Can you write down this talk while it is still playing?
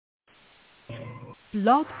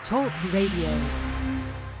Blog Talk Radio.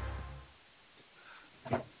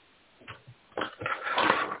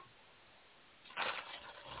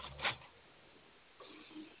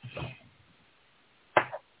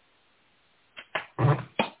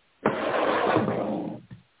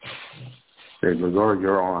 Hey, Lazar,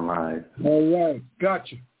 you're online. All right,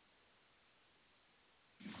 gotcha.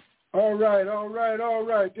 All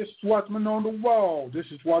right. This is Watchman on the Wall. This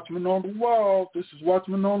is Watchman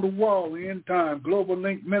on the Wall. End Time Global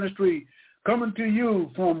Link Ministry coming to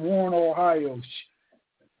you from Warren, Ohio,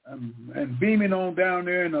 and beaming on down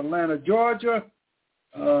there in Atlanta, Georgia.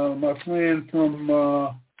 My friend from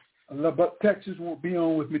Lubbock, Texas, won't be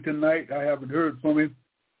on with me tonight. I haven't heard from him.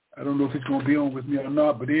 I don't know if he's going to be on with me or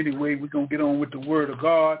not, but anyway, we're going to get on with the Word of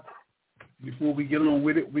God. Before we get on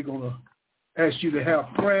with it, we're going to ask you to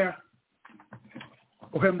have prayer.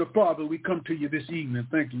 Oh, Heavenly Father, we come to you this evening.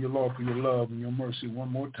 Thank you, Lord, for your love and your mercy one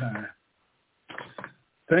more time.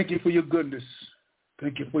 Thank you for your goodness.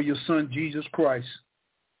 Thank you for your Son, Jesus Christ,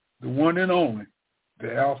 the one and only,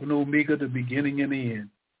 the Alpha and Omega, the beginning and the end.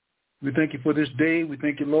 We thank you for this day. We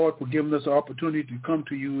thank you, Lord, for giving us the opportunity to come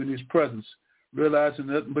to you in his presence, realizing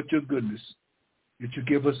nothing but your goodness, that you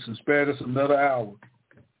give us and spared us another hour.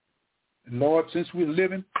 And Lord, since I'm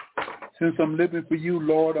living for you,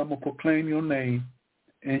 Lord, I'm going to proclaim your name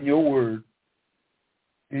and your word.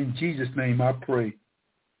 In Jesus' name I pray.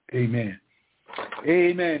 Amen.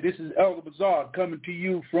 Amen. This is Elder Bazar coming to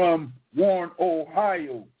you from Warren,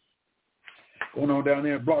 Ohio. Going on down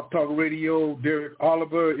there at Blog Talk Radio. Derek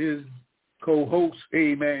Oliver is co-host.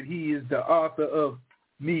 Amen. He is the author of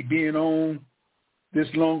me being on this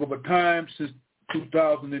long of a time. Since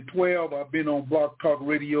 2012, I've been on Blog Talk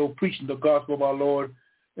Radio preaching the gospel of our Lord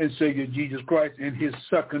and Savior Jesus Christ and his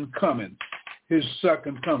second coming. His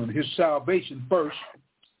salvation first.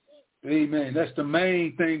 Amen. That's the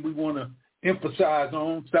main thing we want to emphasize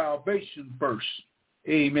on, salvation first.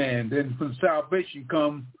 Amen. Then when salvation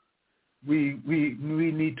comes, we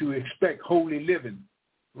need to expect holy living,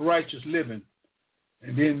 righteous living.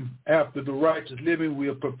 And then after the righteous living, we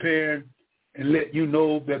are preparing and let you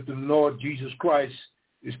know that the Lord Jesus Christ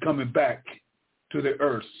is coming back to the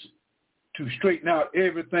earth to straighten out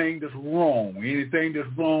everything that's wrong. Anything that's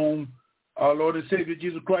wrong, our Lord and Savior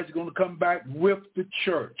Jesus Christ is going to come back with the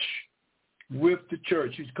church. With the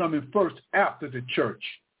church. He's coming first after the church.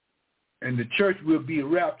 And the church will be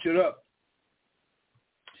raptured up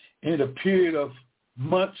in a period of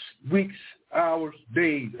months, weeks, hours,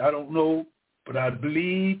 days. I don't know, but I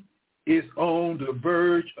believe it's on the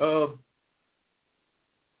verge of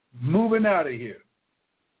moving out of here.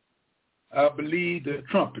 I believe the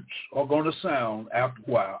trumpets are going to sound after a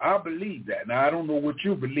while. I believe that. Now, I don't know what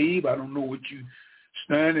you believe. I don't know what you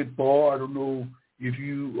standing for. I don't know if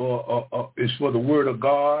you it's for the word of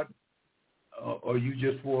God or you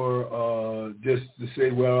just for just to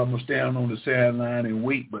say, well, I'm going to stand on the sideline and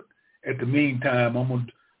wait. But at the meantime, I'm going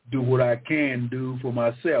to do what I can do for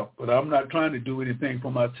myself. But I'm not trying to do anything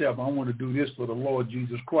for myself. I want to do this for the Lord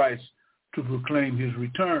Jesus Christ to proclaim his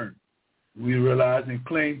return. We realize and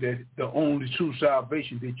claim that the only true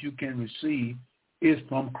salvation that you can receive is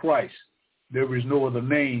from Christ. There is no other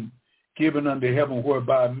name given under heaven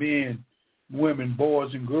whereby men, women,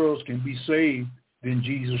 boys, and girls can be saved than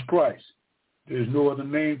Jesus Christ. There's no other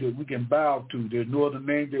name that we can bow to. There's no other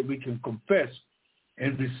name that we can confess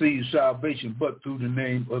and receive salvation but through the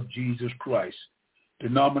name of Jesus Christ.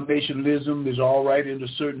 Denominationalism is all right in a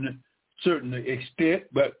certain extent,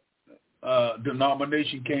 but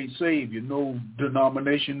denomination can't save you. No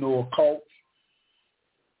denomination, no occult,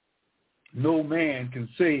 no man can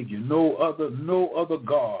save you. No other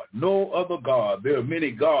God. There are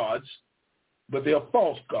many gods, but they are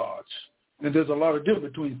false gods. And there's a lot of difference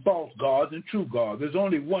between false gods and true gods. There's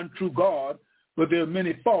only one true God, but there are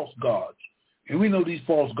many false gods. And we know these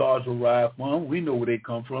false gods arrive from. We know where they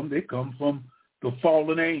come from. They come from the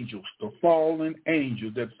fallen angels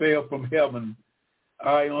that fell from heaven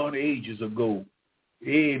ion ages ago.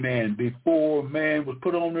 Amen. Before man was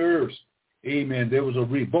put on the earth. Amen. There was a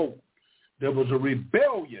revolt. There was a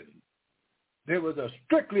rebellion. There was a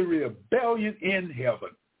strictly rebellion in heaven.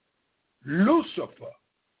 Lucifer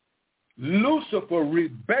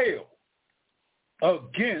rebelled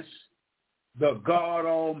against the God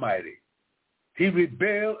Almighty. He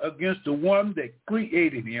rebelled against the one that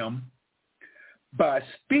created him by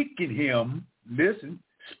speaking him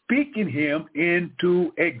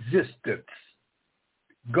into existence.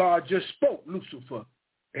 God just spoke Lucifer,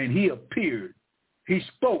 and he appeared. He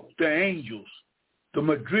spoke the angels, the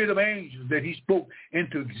Madrid of angels that he spoke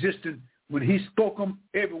into existence. When he spoke them,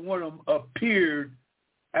 every one of them appeared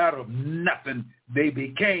Out of nothing, they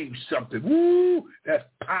became something. Woo! That's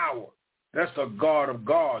power. That's the God of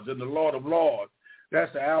gods and the Lord of lords.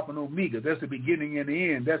 That's the Alpha and Omega. That's the beginning and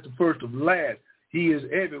the end. That's the first of last. He is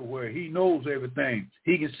everywhere. He knows everything.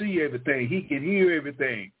 He can see everything. He can hear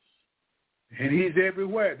everything. And he's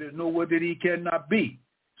everywhere. There's nowhere that he cannot be.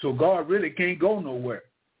 So God really can't go nowhere.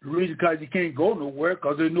 The reason because he can't go nowhere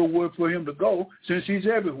because there's nowhere for him to go since he's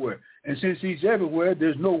everywhere. And since he's everywhere,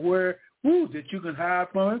 there's nowhere that you can hide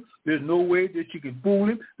from him. There's no way that you can fool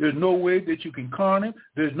him. There's no way that you can con him.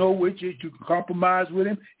 There's no way that you can compromise with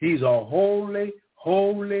him. He's a holy,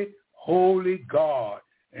 holy, holy God.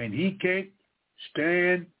 And he can't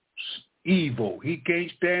stand evil. He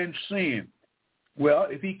can't stand sin. Well,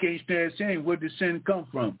 if he can't stand sin, where does sin come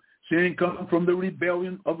from? Sin comes from the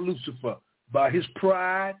rebellion of Lucifer, by his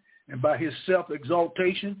pride and by his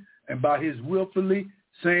self-exaltation and by his willfully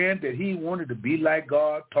saying that he wanted to be like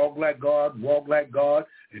God, talk like God, walk like God,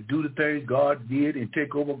 and do the things God did and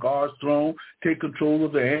take over God's throne, take control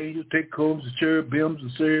of the angels, take control of the cherubims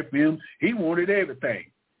and seraphims. He wanted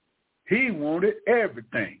everything. He wanted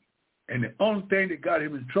everything. And the only thing that got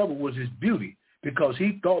him in trouble was his beauty, because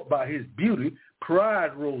he thought by his beauty,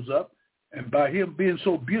 pride rose up, and by him being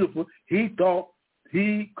so beautiful, he thought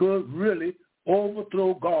he could really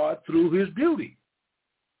overthrow God through his beauty.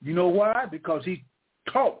 You know why? Because he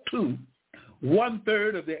talked to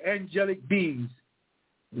 1/3 of the angelic beings.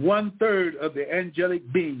 1/3 of the angelic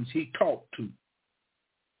beings he talked to.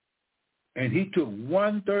 And he took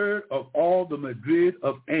 1/3 of all the Madrid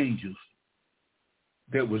of angels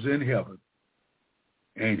that was in heaven.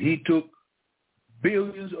 And he took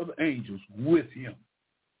billions of angels with him.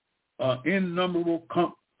 Innumerable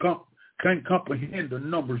can't comprehend the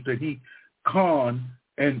numbers that he conned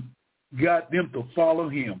and got them to follow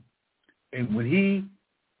him. And when he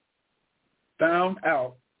found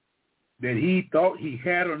out that he thought he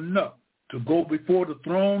had enough to go before the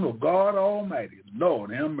throne of God Almighty,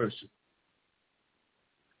 Lord have mercy,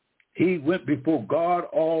 he went before God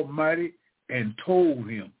Almighty and told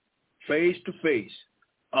him face to face,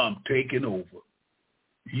 I'm taking over.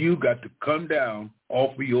 You got to come down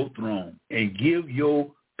off of your throne and give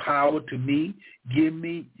your power to me. Give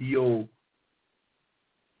me your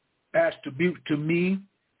attribute to me,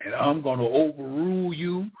 and I'm going to overrule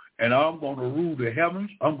you, and I'm going to rule the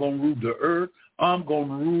heavens. I'm going to rule the earth. I'm going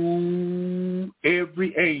to rule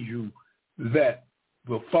every angel that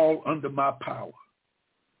will fall under my power.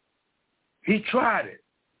 He tried it.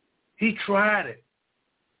 He tried it.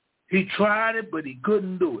 He tried it, but he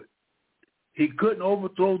couldn't do it. He couldn't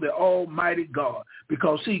overthrow the Almighty God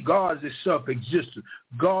because, see, God is self-existent.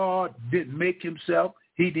 God didn't make himself.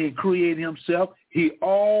 He didn't create himself. He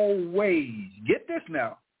always, get this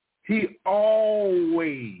now, he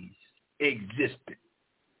always existed.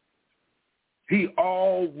 He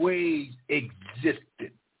always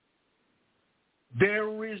existed.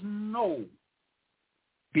 There is no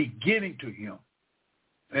beginning to him,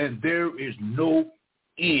 and there is no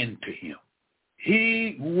end to him.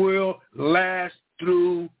 He will last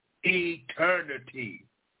through eternity.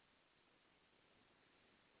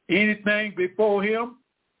 Anything before him,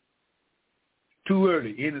 too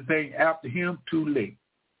early. Anything after him, too late.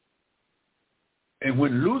 And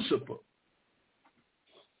when Lucifer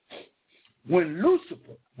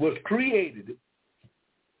was created,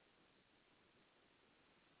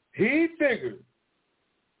 he figured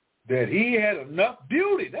that he had enough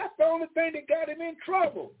beauty. That's the only thing that got him in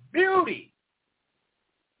trouble, beauty.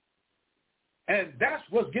 And that's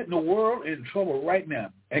what's getting the world in trouble right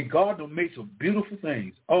now. And God done made some beautiful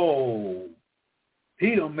things. Oh,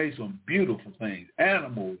 he done made some beautiful things.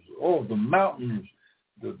 Animals, the mountains,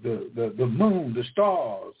 the moon, the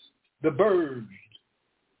stars, the birds,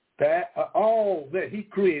 that all that he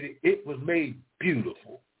created, it was made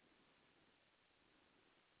beautiful.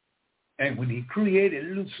 And when he created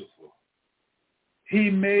Lucifer, he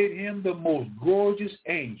made him the most gorgeous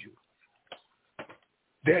angel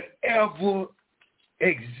that ever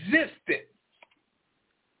existed.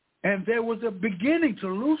 And there was a beginning to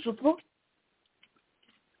Lucifer.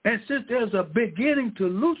 And since there's a beginning to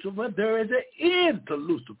Lucifer, there is an end to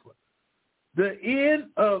Lucifer. The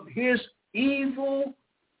end of his evil.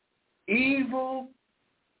 He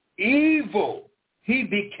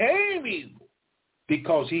became evil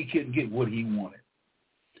because he couldn't get what he wanted.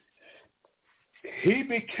 He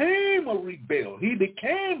became a rebel. He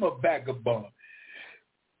became a vagabond.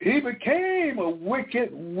 He became a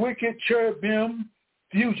wicked cherubim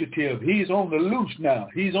fugitive. He's on the loose now.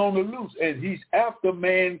 He's on the loose, and he's after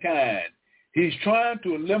mankind. He's trying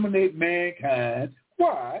to eliminate mankind.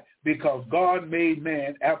 Why? Because God made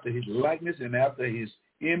man after his likeness and after his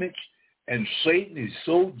image, And Satan is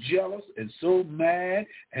so jealous and so mad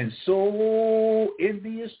and so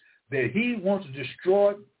envious that he wants to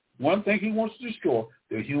destroy, one thing he wants to destroy,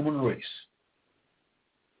 the human race.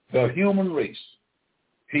 The human race.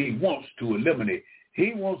 He wants to eliminate.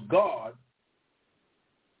 He wants God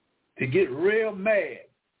to get real mad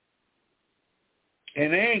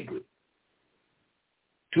and angry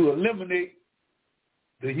to eliminate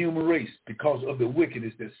the human race because of the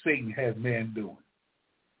wickedness that Satan has man doing.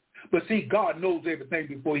 But see, God knows everything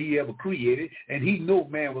before he ever created, and he knew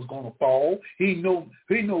man was going to fall. He knew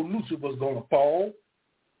Lucifer was going to fall.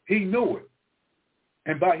 He knew it.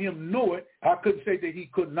 And by him knowing it, I couldn't say that he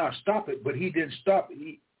could not stop it, but he didn't stop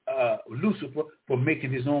Lucifer from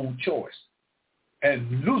making his own choice.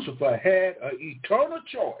 And Lucifer had an eternal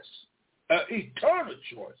choice,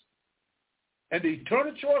 And the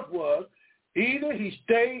eternal choice was either he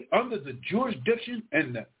stayed under the jurisdiction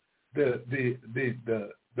and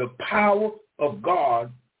the power of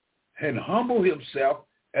God and humble himself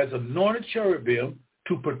as anointed cherubim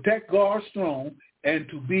to protect God's throne and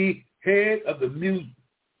to be head of the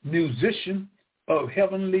musician of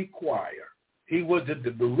heavenly choir. He was the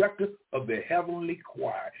director of the heavenly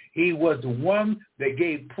choir. He was the one that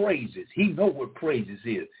gave praises. He knows what praises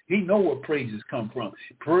is. He knows where praises come from.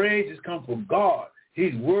 Praises come from God.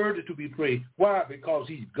 He's worthy to be praised. Why? Because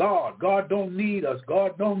he's God. God don't need us.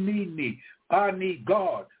 God don't need me. I need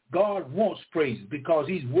God. God wants praises because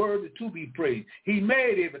he's worthy to be praised. He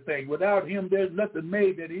made everything. Without him, there's nothing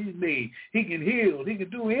made that he's made. He can heal. He can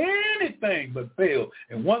do anything but fail.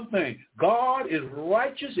 And one thing, God is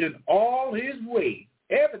righteous in all his ways.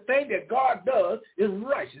 Everything that God does is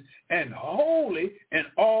righteous and holy in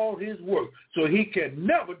all his work. So he can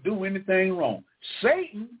never do anything wrong.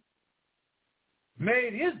 Satan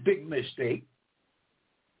made his big mistake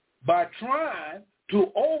by trying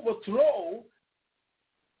to overthrow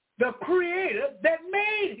the creator that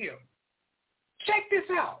made him. Check this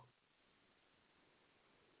out.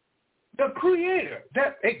 The creator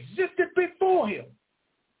that existed before him.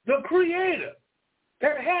 The creator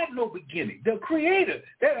that had no beginning. The creator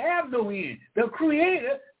that had no end. The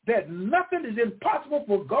creator that nothing is impossible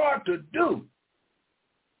for God to do.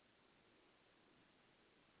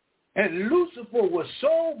 And Lucifer was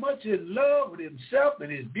so much in love with himself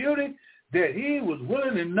and his beauty that he was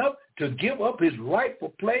willing enough to give up his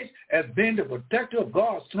rightful place as being the protector of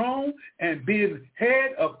God's throne and being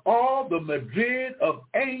head of all the myriad of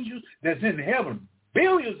angels that's in heaven,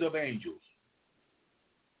 billions of angels.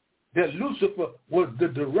 That Lucifer was the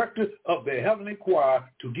director of the heavenly choir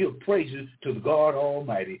to give praises to the God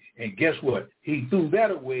Almighty. And guess what? He threw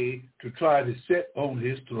that away to try to sit on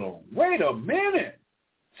his throne. Wait a minute.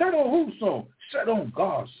 Set on whose throne? Set on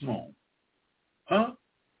God's throne. Huh?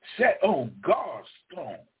 Set on God's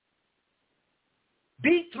throne.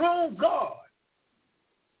 Dethrone God.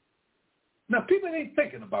 Now, people ain't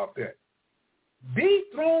thinking about that.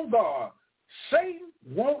 Dethrone God. Satan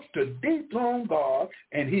wants to dethrone God,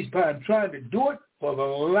 and he's been trying to do it for the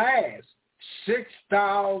last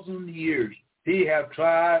 6,000 years. He has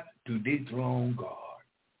tried to dethrone God.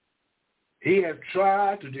 He has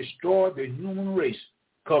tried to destroy the human race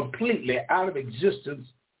completely out of existence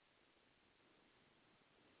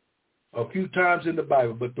a few times in the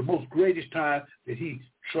Bible, but the most greatest time that he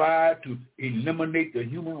tried to eliminate the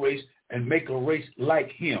human race and make a race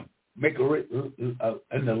like him, make a race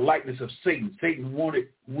in the likeness of Satan. Satan wanted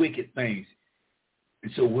wicked things.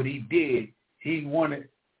 And so what he did, he wanted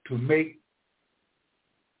to make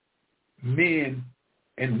men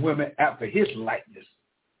and women after his likeness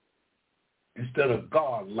instead of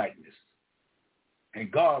God's likeness.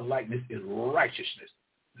 And God's likeness is righteousness,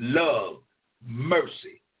 love,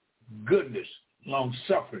 mercy, goodness,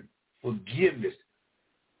 long-suffering, forgiveness,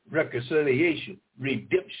 reconciliation,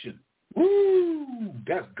 redemption. Woo!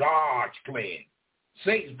 That's God's plan.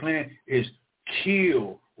 Satan's plan is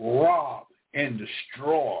kill, rob, and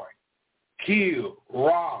destroy. Kill,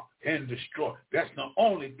 rob, and destroy. That's the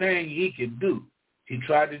only thing he can do. He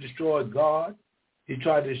tried to destroy God. He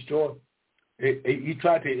tried to destroy. He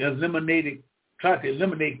tried to eliminate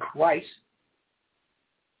Christ.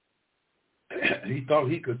 He thought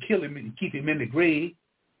he could kill him and keep him in the grave.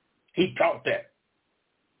 He thought that.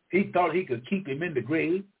 He thought he could keep him in the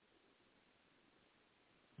grave.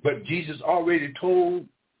 But Jesus already told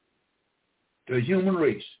the human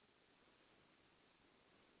race,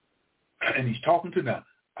 and he's talking to them,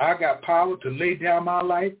 I got power to lay down my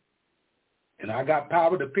life, and I got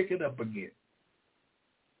power to pick it up again.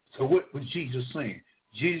 So what was Jesus saying?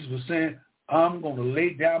 Jesus was saying, I'm going to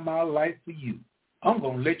lay down my life for you. I'm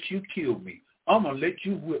going to let you kill me. I'm going to let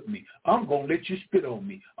you whip me. I'm going to let you spit on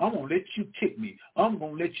me. I'm going to let you kick me. I'm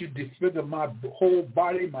going to let you disfigure my whole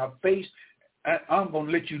body, my face. I'm going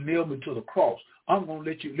to let you nail me to the cross. I'm going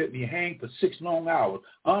to let me hang for 6 long hours.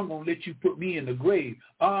 I'm going to let you put me in the grave.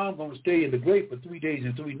 I'm going to stay in the grave for 3 days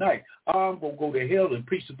and 3 nights. I'm going to go to hell and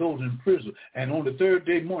preach to those in prison. And on the 3rd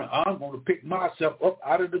day morning, I'm going to pick myself up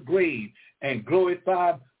out of the grave and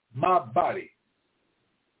glorify my body,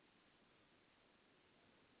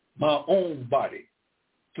 my own body,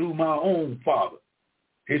 through my own Father.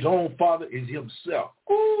 His own Father is himself.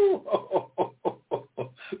 Ooh.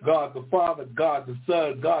 God the Father, God the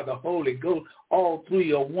Son, God the Holy Ghost, all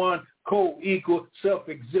three are one, co-equal,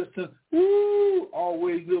 self-existent. Ooh,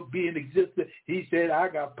 always will be in existence. He said, I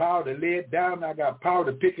got power to lay it down, I got power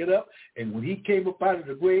to pick it up. And when he came up out of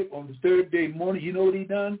the grave on the 3rd day morning, you know what he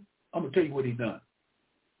done? I'm going to tell you what he done.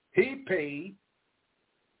 He paid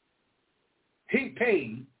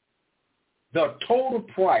the total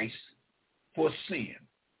price for sin.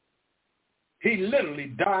 He literally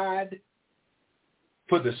died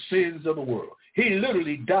for the sins of the world. He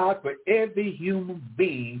literally died for every human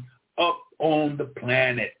being up on the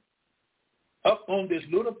planet, up on this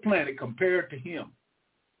little planet compared to him.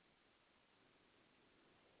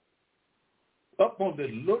 Up on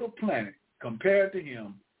this little planet compared to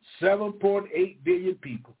him, 7.8 billion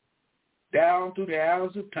people, down through the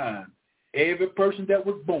hours of time. Every person that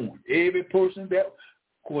was born, every person that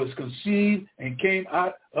was conceived and came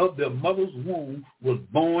out of the mother's womb was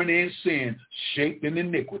born in sin, shaped in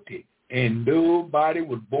iniquity. And nobody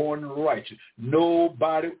was born righteous.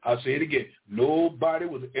 Nobody, I'll say it again, nobody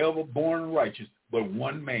was ever born righteous but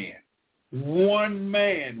one man. One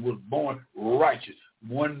man was born righteous.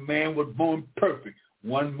 One man was born perfect.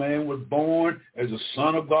 One man was born as a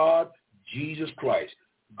son of God, Jesus Christ.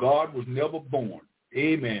 God was never born.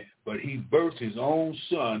 Amen. But he birthed his own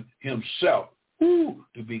son himself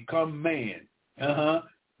to become man.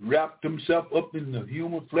 Wrapped himself up in the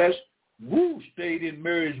human flesh. Stayed in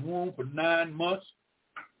Mary's womb for 9 months.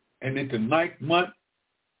 And in the 9th month,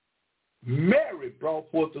 Mary brought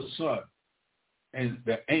forth a son. And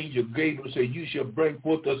the angel Gabriel said, you shall bring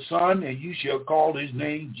forth a son, and you shall call his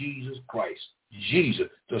name Jesus Christ. Jesus,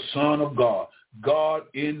 the Son of God, God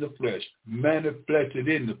in the flesh, manifested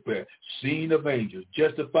in the flesh, seen of angels,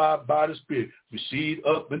 justified by the Spirit, received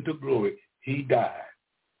up into glory. He died.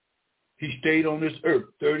 He stayed on this earth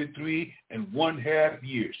 33 1/2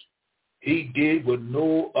 years. He did what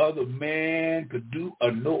no other man could do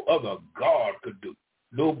or no other God could do.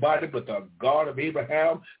 Nobody but the God of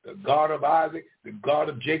Abraham, the God of Isaac, the God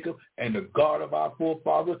of Jacob, and the God of our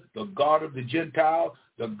forefathers, the God of the Gentiles,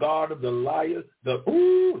 the God of the liars,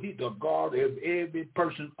 he's the God of every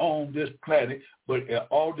person on this planet, but it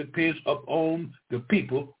all depends upon the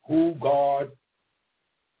people who God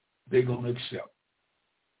they're going to accept.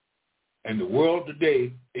 And the world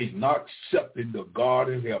today is not accepting the God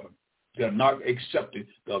of heaven. They're not accepting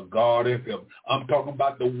the God of heaven. I'm talking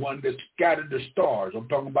about the one that scattered the stars. I'm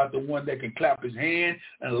talking about the one that can clap his hand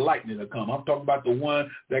and lightning will come. I'm talking about the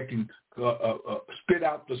one that can spit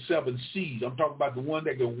out the 7 seas. I'm talking about the one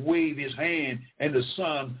that can wave his hand and the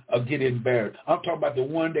sun will get embarrassed. I'm talking about the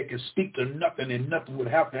one that can speak to nothing and nothing would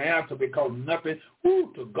have to answer because nothing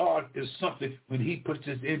to God is something when he puts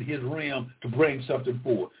it in his realm to bring something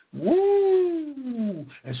forward.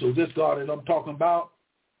 And so this God that I'm talking about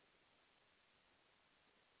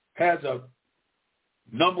has a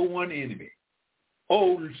number one enemy,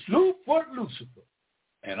 old Slewfoot Lucifer.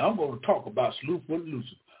 And I'm going to talk about Slewfoot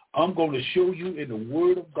Lucifer. I'm going to show you in the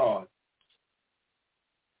Word of God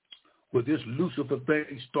where this Lucifer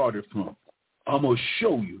thing started from. I'm going to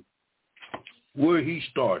show you where he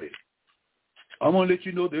started. I'm going to let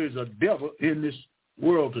you know there is a devil in this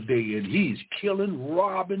world today, and he's killing,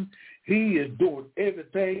 robbing. He is doing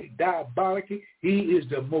everything diabolically. He is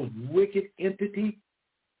the most wicked entity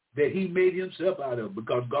that he made himself out of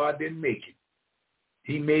because God didn't make him.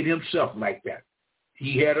 He made himself like that.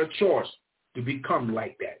 He had a choice to become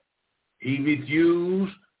like that. He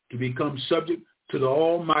refused to become subject to the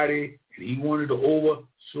Almighty, and he wanted to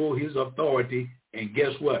overthrow his authority, and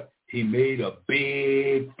guess what? He made a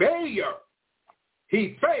big failure.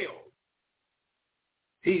 He failed.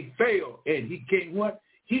 He failed, and he can't what?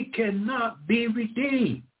 He cannot be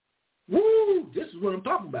redeemed. This is what I'm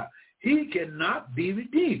talking about. He cannot be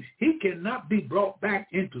redeemed. He cannot be brought back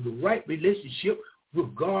into the right relationship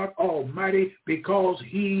with God Almighty because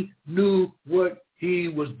he knew what he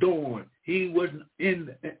was doing. He wasn't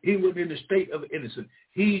in the state of innocence.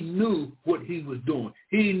 He knew what he was doing.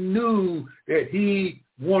 He knew that he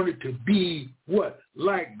wanted to be what?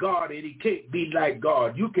 Like God, and he can't be like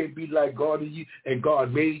God. You can't be like God, and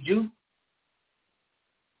God made you.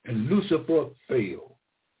 and Lucifer fell.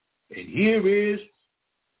 And here's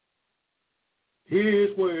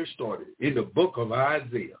where it started, in the book of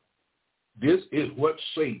Isaiah. This is what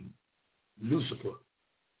Satan, Lucifer,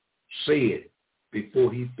 said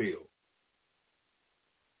before he fell.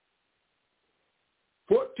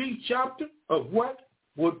 14th chapter of what?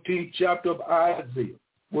 14th chapter of Isaiah.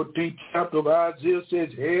 14th chapter of Isaiah says,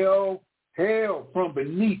 hell from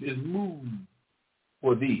beneath is moved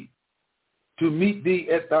for thee, to meet thee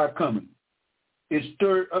at thy coming. It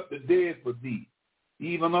stirred up the dead for thee,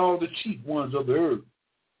 even all the chief ones of the earth.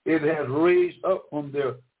 It has raised up from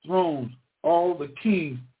their thrones all the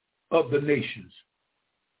kings of the nations.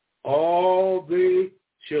 All they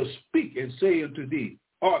shall speak and say unto thee,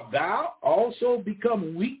 art thou also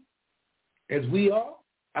become weak as we are?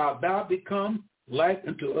 Art thou become like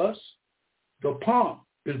unto us? The pomp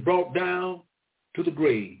is brought down to the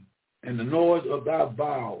grave, and the noise of thy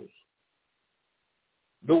vows.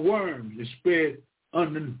 The worms is spread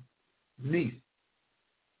underneath,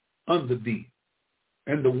 under thee,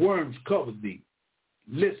 and the worms cover thee.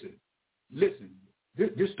 Listen. This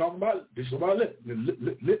is about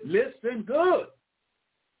listen good.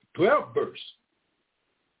 12th verse.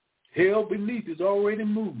 Hell beneath is already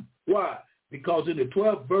moved. Why? Because in the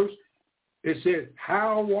 12th verse, it says,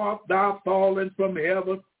 how art thou fallen from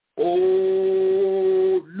heaven,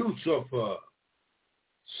 O Lucifer,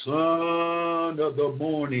 son of the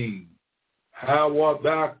morning? How art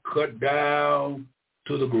thou cut down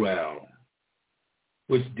to the ground,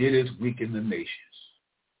 which didst weaken the nations?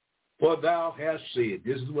 For thou hast said,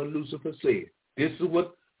 this is what Lucifer said. This is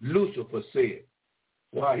what Lucifer said.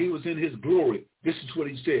 While he was in his glory, this is what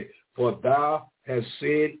he said. For thou hast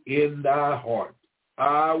said in thy heart,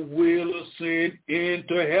 I will ascend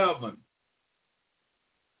into heaven.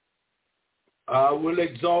 I will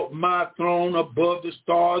exalt my throne above the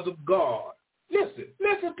stars of God. Listen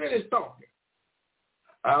to this talking.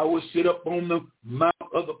 I will sit up on the mount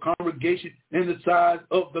of the congregation in the sides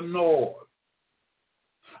of the north.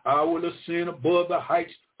 I will ascend above the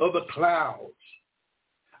heights of the clouds.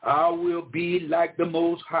 I will be like the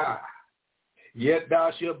Most High. Yet thou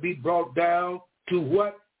shalt be brought down to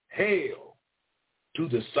what? Hell, to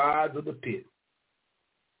the sides of the pit.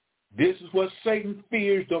 This is what Satan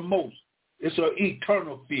fears the most. It's an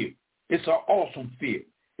eternal fear. It's an awesome fear.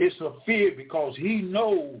 It's a fear because he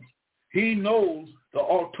knows the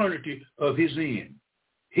alternative of his end.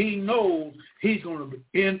 He knows he's going to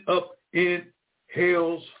end up in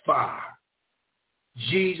hell's fire.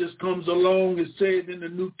 Jesus comes along and says in the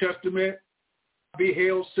New Testament,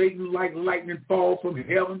 beheld Satan like lightning fall from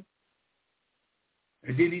heaven.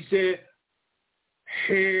 And then he said,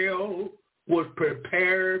 hell was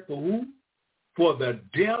prepared for who? For the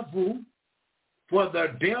devil. For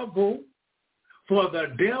the devil. For the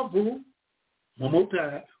devil. One more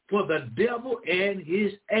time. For the devil and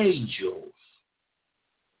his angels.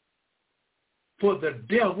 For the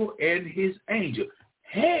devil and his angels.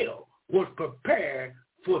 Hell was prepared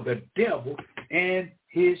for the devil and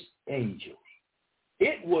his angels.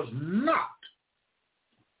 It was not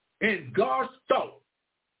in God's thought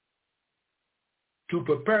to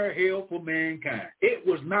prepare hell for mankind. It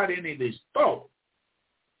was not in his thought.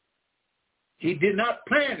 He did not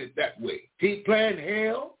plan it that way. He planned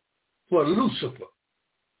hell for Lucifer.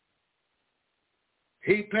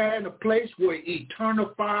 He planned a place where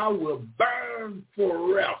eternal fire will burn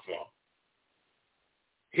forever.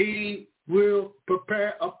 He will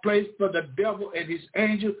prepare a place for the devil and his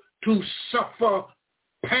angels to suffer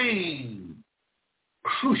pain,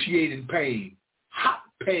 excruciating pain, hot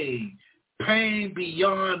pain, pain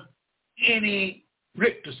beyond any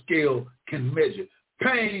Richter scale can measure,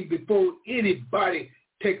 pain before anybody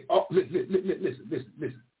take all,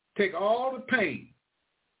 listen, take all the pain,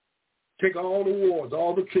 take all the wars,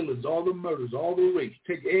 all the killings, all the murders, all the rapes,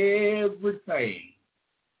 take everything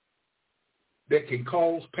that can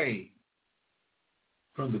cause pain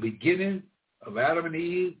from the beginning of Adam and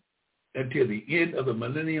Eve until the end of the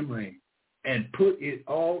millennium reign and put it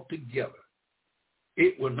all together.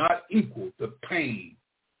 It will not equal the pain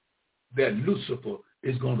that Lucifer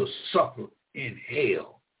is going to suffer in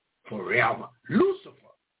hell forever. Lucifer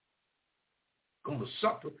going to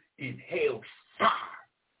suffer in hell fire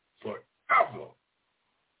forever.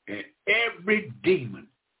 And every demon,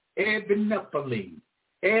 every Nephilim,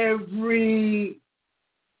 every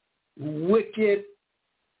wicked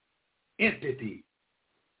entity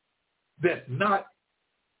that's not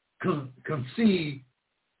conceived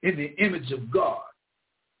in the image of God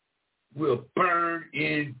will burn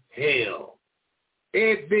in hell.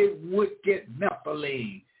 Every wicked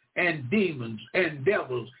Nephilim and demons and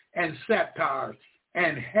devils and satyrs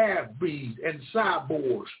and half-breeds and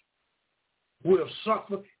cyborgs will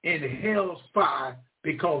suffer in hell's fire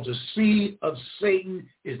because the seed of Satan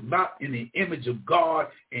is not in the image of God,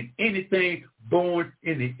 and anything born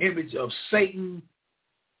in the image of Satan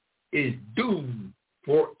is doomed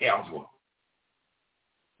forever.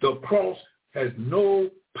 The cross has no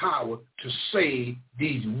power to save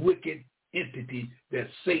these wicked entities that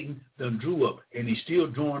Satan done drew up, and he's still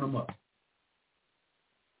drawing them up.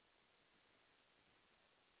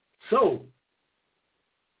 So,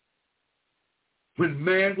 when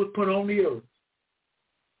man was put on the earth,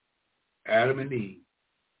 Adam and Eve,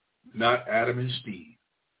 not Adam and Steve.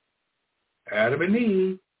 Adam and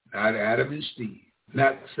Eve, not Adam and Steve.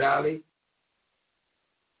 Not Sally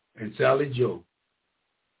and Sally Joe.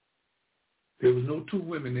 There was no two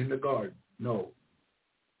women in the garden. No.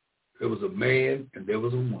 There was a man and there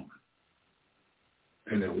was a woman.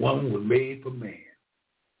 And the woman was made for man.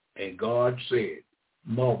 And God said,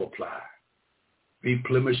 multiply,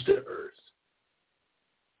 replenish the earth.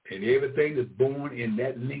 And everything that's born in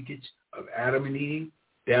that linkage of Adam and Eve,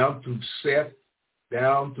 down through Seth,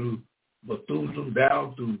 down through Methuselah,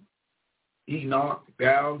 down through Enoch,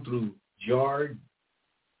 down through Jared,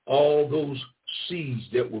 all those seeds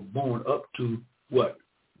that were born up to what?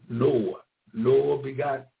 Noah. Noah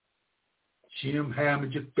begot Shem, Ham,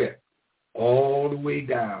 and Japheth, all the way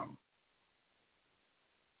down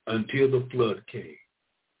until the flood came.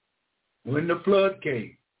 When the flood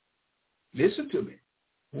came, listen to me.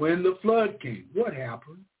 When the flood came, what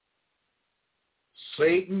happened?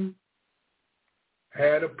 Satan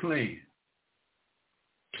had a plan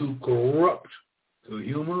to corrupt the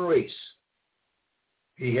human race.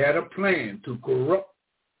 He had a plan to corrupt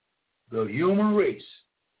the human race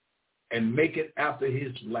and make it after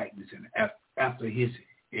his likeness and after his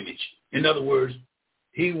image. In other words,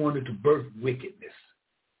 he wanted to birth wickedness.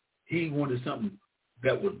 He wanted something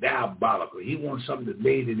that was diabolical. He wanted something that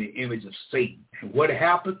made in the image of Satan. And what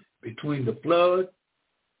happened between the flood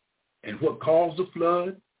and what caused the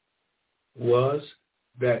flood was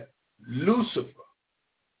that Lucifer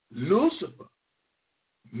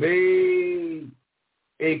made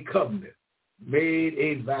a covenant, made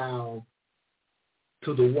a vow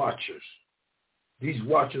to the watchers. These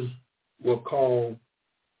watchers were called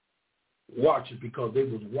watchers because they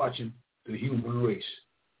was watching the human race.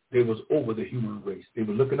 They was over the human race. They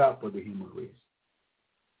were looking out for the human race.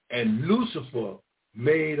 And Lucifer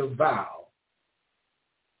made a vow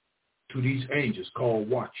to these angels called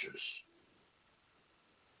watchers.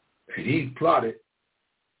 And he plotted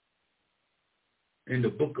in the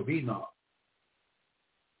book of Enoch.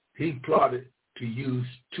 He plotted to use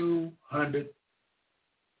 200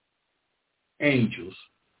 angels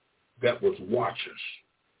that was watchers.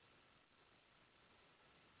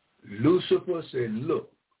 Lucifer said,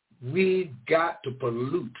 look, we got to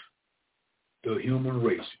pollute the human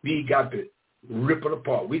race. We got to rip it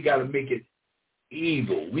apart. We got to make it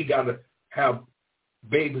evil. We got to have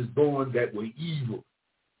babies born that were evil.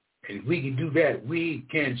 And if we can do that, we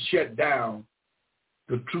can shut down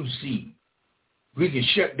the true seed. We can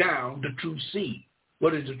shut down the true seed.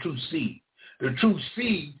 What is the true seed? The true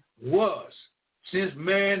seed was, since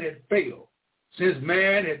man had failed, since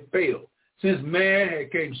man had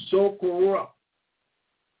came so corrupt,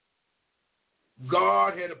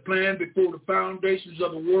 God had a plan before the foundations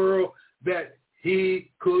of the world that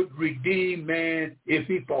he could redeem man if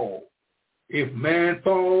he fall. If man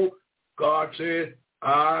fall, God said,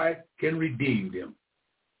 I can redeem them.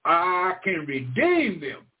 I can redeem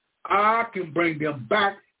them. I can bring them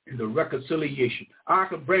back in the reconciliation. I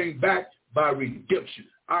can bring back by redemption.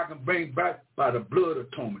 I can bring back by the blood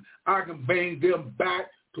atonement. I can bring them back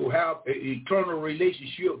to have an eternal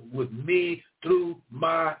relationship with me through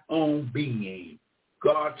my own being.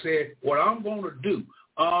 God said, what I'm going to do,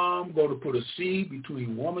 I'm going to put a seed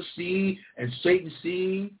between woman's seed and Satan's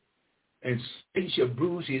seed, and Satan shall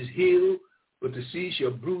bruise his heel, but the seed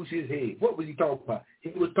shall bruise his head. What was he talking about?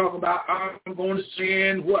 He was talking about, I'm going to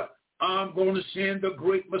send what? I'm going to send the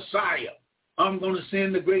great Messiah. I'm going to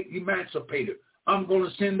send the great emancipator. I'm going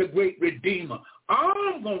to send the great redeemer.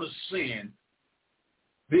 I'm going to send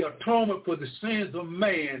the atonement for the sins of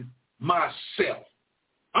man myself.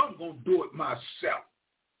 I'm going to do it myself.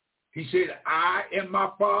 He said, I and my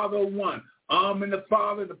Father one. I'm in the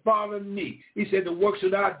Father in me. He said, the works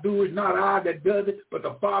that I do is not I that does it, but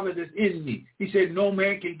the Father that's in me. He said, no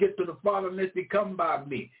man can get to the Father unless he come by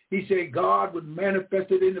me. He said, God was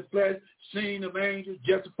manifested in the flesh, seen of angels,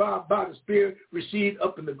 justified by the Spirit, received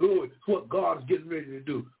up in the glory. It's what God is getting ready to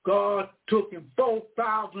do. God took him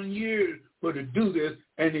 4,000 years for to do this,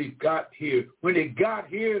 and he got here. When he got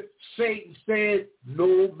here, Satan said,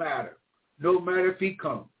 no matter. no matter if he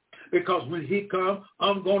comes. Because when he comes,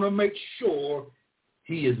 I'm going to make sure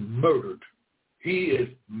he is murdered. He is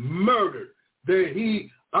murdered.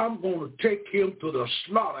 I'm going to take him to the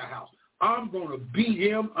slaughterhouse. I'm going to beat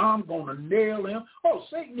him. I'm going to nail him. Oh,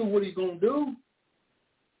 Satan knew what he's going to do.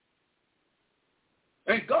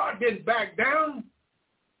 And God didn't back down.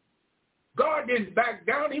 God didn't back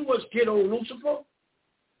down. He was kid old Lucifer.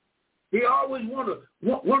 He always want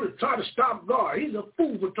to try to stop God. He's a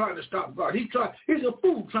fool for trying to stop God. He's a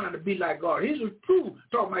fool trying to be like God. He's a fool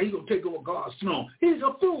talking about he's going to take over God's throne. He's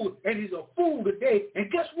a fool, and he's a fool today.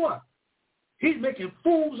 And guess what? He's making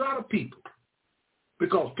fools out of people.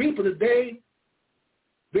 Because people today,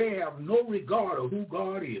 they have no regard of who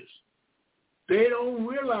God is. They don't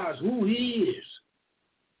realize who he is.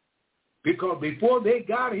 Because before they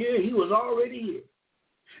got here, he was already here.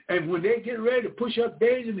 And when they get ready to push up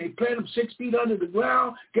days and they plant them 6 feet under the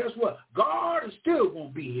ground, guess what? God is still going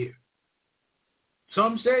to be here.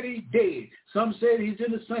 Some said he's dead. Some said he's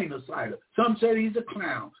in the sane asylum. Some said he's a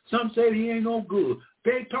clown. Some said he ain't no good.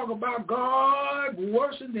 They talk about God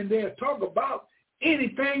worse than they talk about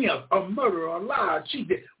anything else, a murderer, a liar, a cheat.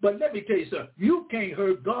 But let me tell you something. You can't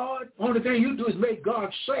hurt God. Only thing you do is make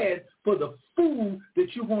God sad for the fool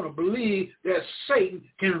that you want to believe that Satan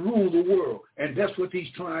can rule the world. And that's what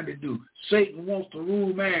he's trying to do. Satan wants to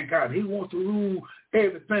rule mankind. He wants to rule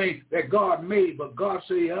everything that God made. But God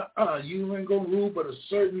say, you ain't going to rule but a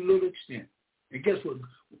certain little extent. And guess what?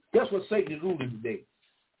 Guess what Satan is ruling today?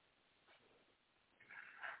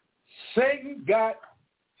 Satan got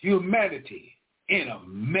humanity in a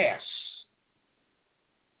mess.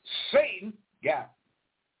 Satan got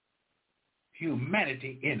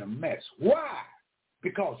humanity in a mess. Why?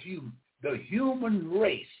 Because the human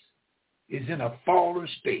race is in a fallen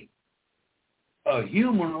state. A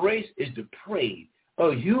human race is depraved.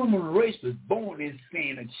 A human race was born in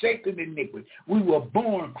sin and shaped in iniquity. We were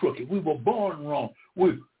born crooked. We were born wrong.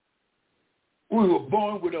 We were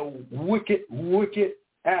born with a wicked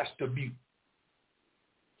attribute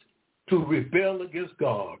to rebel against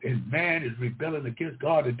God. And man is rebelling against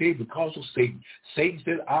God today because of Satan. Satan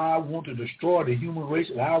said, I want to destroy the human race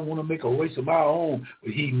and I want to make a race of my own.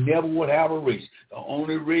 But he never would have a race. The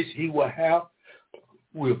only race he will have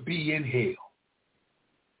will be in hell.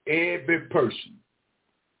 Every person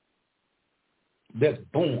that's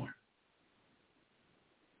born,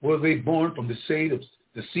 whether they're born from the seed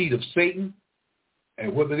of Satan,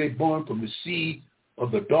 and whether they're born from the seed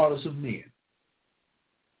of the daughters of men,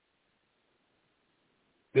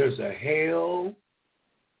 there's a hell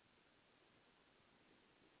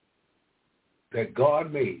that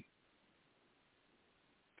God made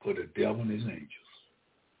for the devil and his angels.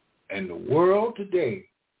 And the world today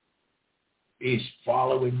is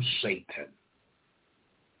following Satan.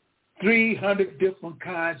 300 different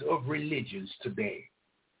kinds of religions today.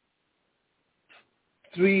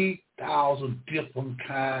 3,000 different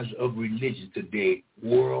kinds of religions today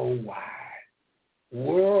worldwide.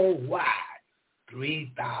 Worldwide.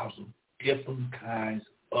 3,000 different kinds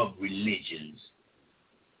of religions.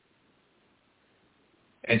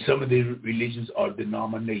 And some of these religions are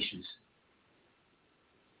denominations.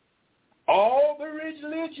 All the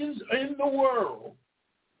religions in the world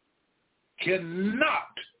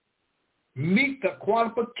cannot meet the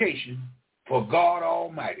qualification for God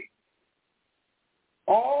Almighty.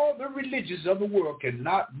 All the religions of the world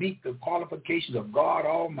cannot meet the qualifications of God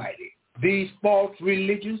Almighty. These false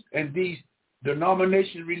religions and these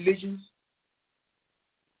denomination religions,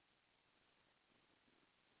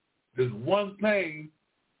 there's one thing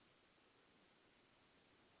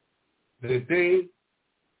that they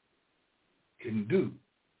can do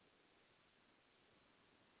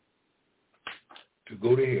to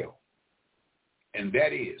go to hell. And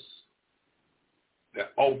that is the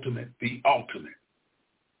ultimate, the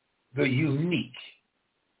unique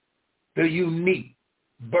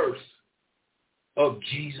birth of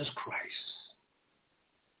Jesus Christ.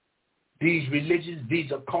 These religions,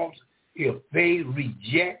 these occults, if they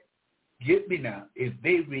reject, get me now, if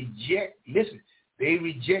they reject, listen, they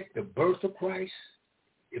reject the birth of Christ,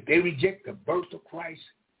 if they reject the birth of Christ,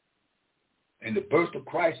 and the birth of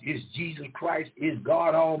Christ is Jesus Christ, is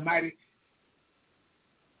God Almighty,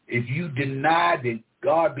 if you deny that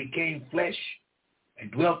God became flesh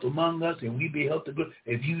and dwelt among us and we beheld the good,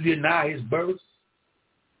 if you deny his birth,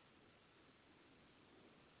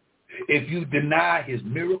 if you deny his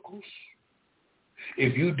miracles,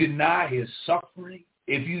 if you deny his suffering,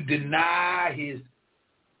 if you deny his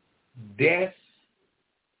death,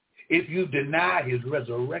 if you deny his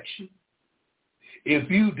resurrection, if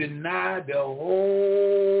you deny the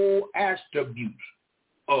whole attributes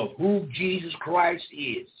of who Jesus Christ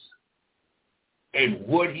is, And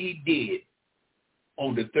what he did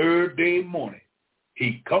on the third day morning,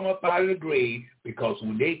 he come up out of the grave, because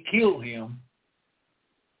when they killed him,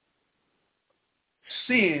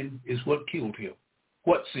 sin is what killed him.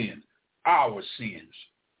 What sin? Our sins.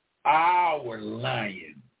 Our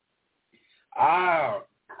lying. Our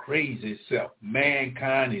crazy self.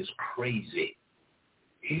 Mankind is crazy.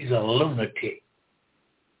 He's a lunatic.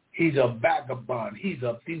 He's a vagabond. He's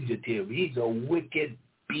a fugitive. He's a wicked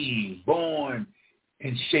being, born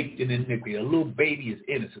and shaped in iniquity. A little baby is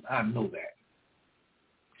innocent. I know that.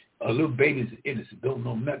 A little baby is innocent, don't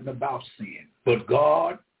know nothing about sin. But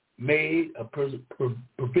God made a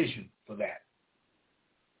provision for that.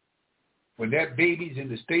 When that baby's in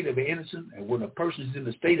the state of innocence, and when a person's in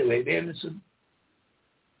the state of innocence,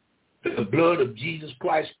 the blood of Jesus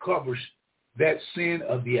Christ covers that sin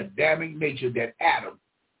of the Adamic nature that Adam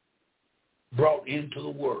brought into the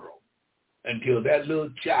world until that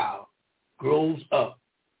little child grows up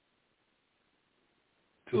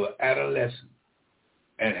to an adolescent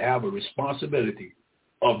and have a responsibility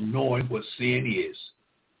of knowing what sin is.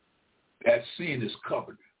 That sin is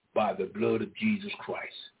covered by the blood of Jesus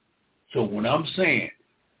Christ. So when I'm saying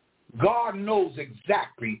God knows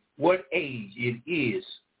exactly what age it is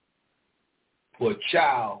for a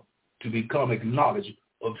child to become acknowledged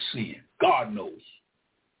of sin. God knows.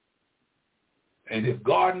 And if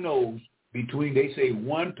God knows between, they say,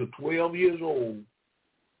 1 to 12 years old,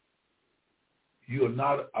 you are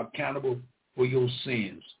not accountable for your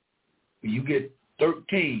sins. When you get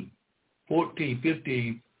 13, 14,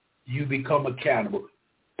 15, you become accountable.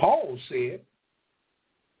 Paul said,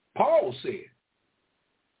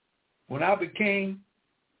 when I became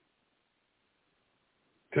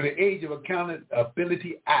to the age of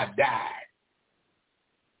accountability, I died.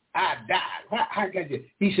 How can you?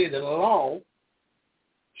 He said the law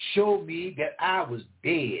showed me that I was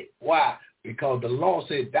dead. Why? Because the law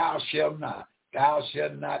said, thou shalt not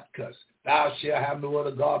cuss. Thou shalt have no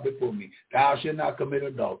other God before me. Thou shalt not commit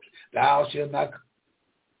adultery. Thou shalt not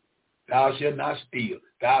steal.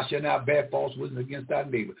 Thou shalt not bear false witness against thy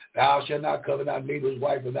neighbor. Thou shalt not covet thy neighbor's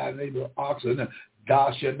wife or thy neighbor's oxen.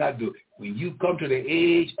 Thou shalt not do it. When you come to the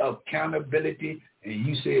age of accountability and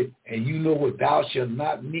you say, and you know what thou shalt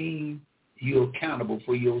not mean, you're accountable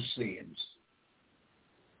for your sins.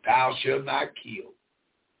 Thou shalt not kill.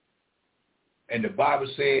 And the Bible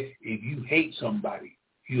says if you hate somebody,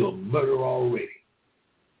 you're a murderer already.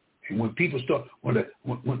 And when people start when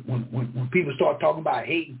people start talking about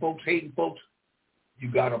hating folks,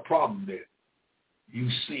 you got a problem there. You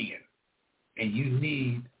sin, and you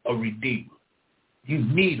need a redeemer. You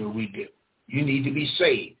need a redeemer. You need to be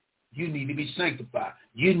saved. You need to be sanctified.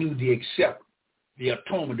 You need to accept the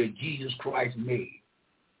atonement that Jesus Christ made.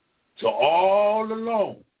 So all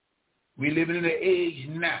along, we're living in an age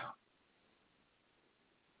now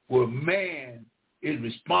where man is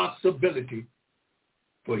responsibility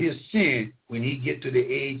for his sin when he get to the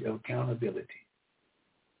age of accountability.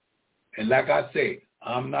 And like I say,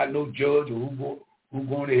 I'm not no judge of who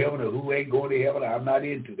going to heaven or who ain't going to heaven. I'm not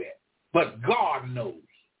into that. But God knows.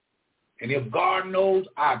 And if God knows,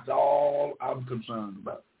 that's all I'm concerned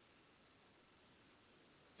about.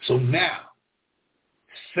 So now,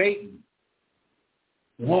 Satan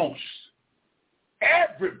wants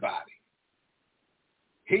everybody.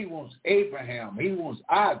 He wants Abraham. He wants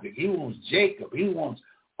Isaac. He wants Jacob. He wants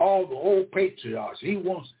all the old patriarchs. He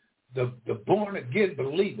wants the born-again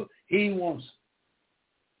believer. He wants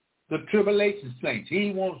the tribulation saints.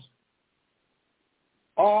 He wants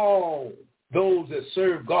all those that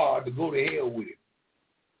serve God to go to hell with him.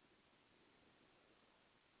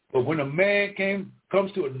 But when a man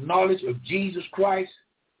comes to a knowledge of Jesus Christ,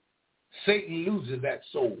 Satan loses that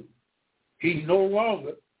soul. He no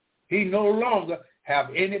longer have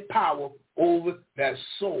any power over that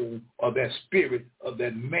soul or that spirit of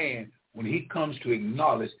that man when he comes to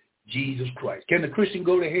acknowledge Jesus Christ. Can the Christian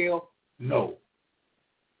go to hell? No.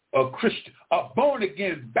 A Christian, a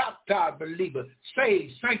born-again, baptized believer,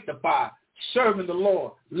 saved, sanctified, serving the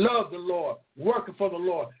Lord, love the Lord, working for the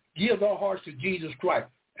Lord, give their hearts to Jesus Christ.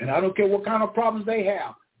 And I don't care what kind of problems they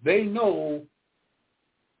have. They know,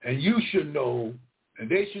 and you should know, and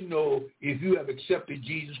they should know if you have accepted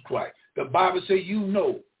Jesus Christ. The Bible says you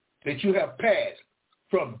know that you have passed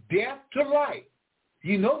from death to life.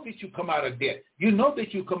 You know that you come out of death. You know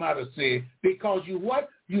that you come out of sin because you what?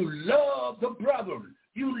 You love the brethren.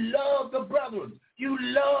 You love the brethren. You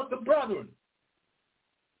love the brethren.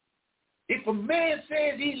 If a man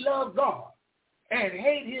says he loves God and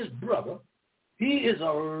hate his brother, he is a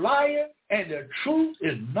liar and the truth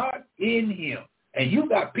is not in him. And you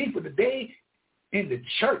got people today in the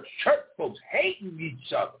church folks hating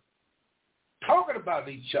each other. talking about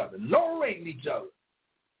each other, lowering each other,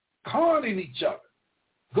 conning each other,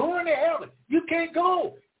 going to heaven. You can't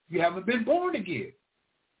go. You haven't been born again.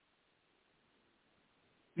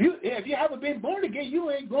 If you haven't been born again, you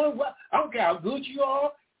ain't going well. I don't care how good you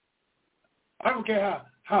are. I don't care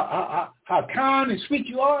how kind and sweet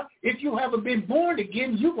you are. If you haven't been born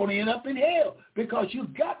again, you're going to end up in hell because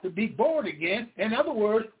you've got to be born again. In other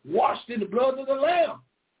words, washed in the blood of the Lamb.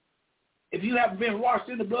 If you haven't been washed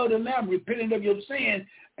in the blood of the Lamb, repenting of your sin,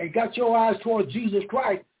 and got your eyes towards Jesus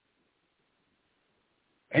Christ,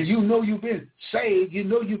 and you know you've been saved, you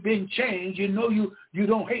know you've been changed, you know you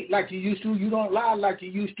don't hate like you used to, you don't lie like you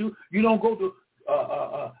used to, you don't go to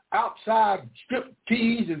outside strip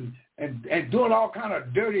tease and doing all kind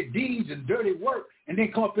of dirty deeds and dirty work, and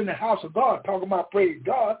then come up in the house of God talking about praise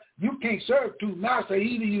God. You can't serve two masters.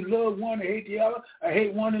 Either you love one and hate the other, or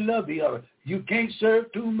hate one and love the other. You can't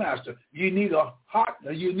serve two masters. You need a hot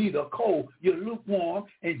or you need a cold. You're lukewarm.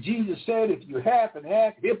 And Jesus said, if you're half and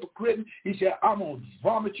half, hypocrite, he said, I'm going to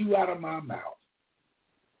vomit you out of my mouth.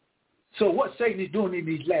 So what Satan is doing in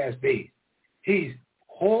these last days, he's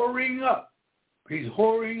whoring up. He's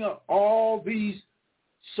whoring up all these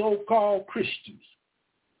so-called Christians,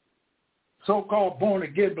 so-called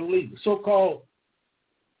born-again believers, so-called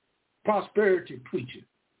prosperity preachers,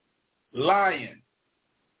 lying.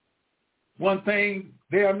 One thing,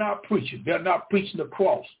 they are not preaching. They're not preaching the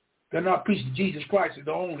cross. They're not preaching Jesus Christ is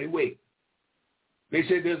the only way. They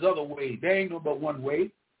say there's other ways. There ain't no but one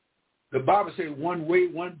way. The Bible says one way,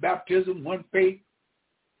 one baptism, one faith,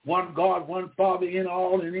 one God, one Father in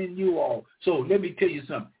all and in you all. So let me tell you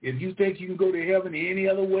something. If you think you can go to heaven any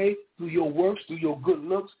other way, through your works, through your good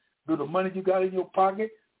looks, through the money you got in your pocket,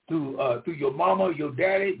 through your mama or your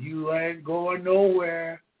daddy, you ain't going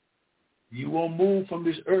nowhere. You won't move from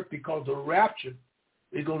this earth because the rapture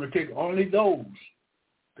is going to take only those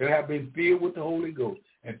that have been filled with the Holy Ghost.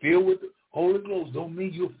 And filled with the Holy Ghost don't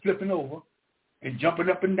mean you're flipping over and jumping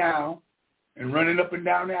up and down and running up and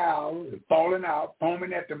down the aisle and falling out,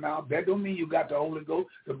 foaming at the mouth. That don't mean you got the Holy Ghost.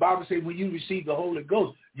 The Bible says when you receive the Holy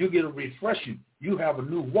Ghost, you get a refreshing. You have a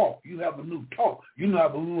new walk. You have a new talk. You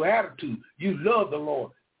have a new attitude. You love the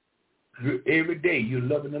Lord. Every day you're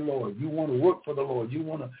loving the Lord. You want to work for the Lord. You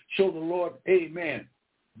want to show the Lord, amen,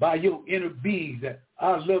 by your inner being that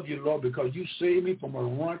I love you, Lord, because you saved me from a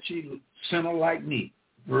raunchy sinner like me.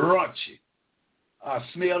 Raunchy. I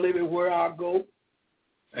smell everywhere I go,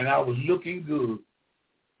 and I was looking good,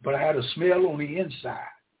 but I had a smell on the inside.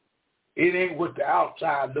 It ain't what the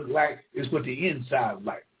outside look like. It's what the inside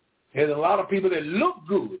like. There's a lot of people that look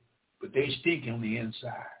good, but they stink on the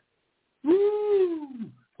inside. Woo!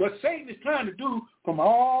 What Satan is trying to do from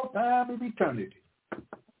all time of eternity.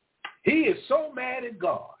 He is so mad at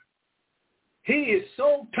God. He is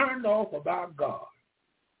so turned off about God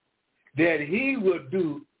that he will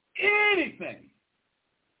do anything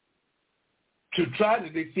to try to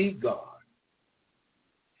defeat God.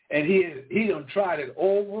 And he done tried it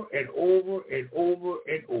over and over and over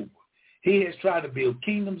and over. He has tried to build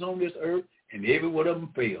kingdoms on this earth, and every one of them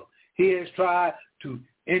failed. He has tried to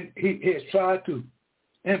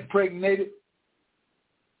impregnated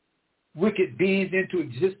wicked beings into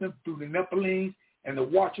existence through the Nephilims and the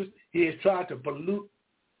Watchers. He has tried to pollute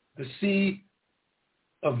the seed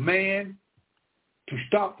of man to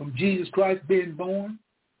stop from Jesus Christ being born.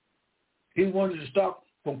 He wanted to stop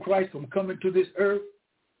from Christ from coming to this earth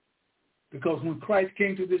because when Christ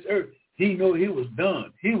came to this earth, he knew he was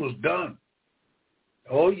done. He was done.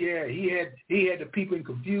 Oh, yeah, he had the people in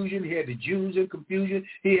confusion. He had the Jews in confusion.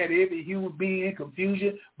 He had every human being in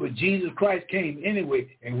confusion. But Jesus Christ came anyway.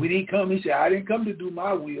 And when he come, he said, I didn't come to do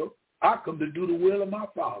my will. I come to do the will of my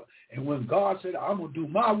Father. And when God said, I'm going to do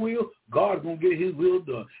my will, God's going to get his will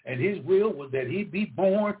done. And his will was that he be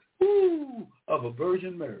born of a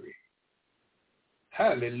Virgin Mary.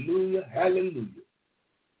 Hallelujah, hallelujah.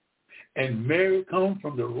 And Mary come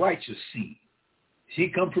from the righteous seed. She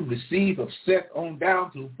come from the seed of Seth on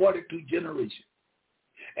down through 42 generations.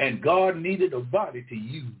 And God needed a body to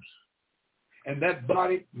use. And that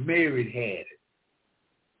body, Mary had it.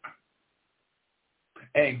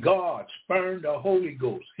 And God spurned the Holy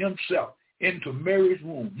Ghost himself into Mary's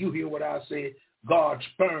womb. You hear what I said? God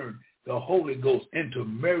spurned the Holy Ghost into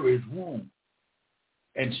Mary's womb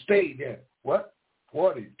and stayed there. What?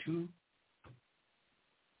 42?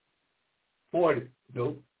 40.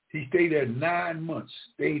 No. He stayed there 9 months,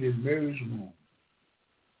 stayed in Mary's womb.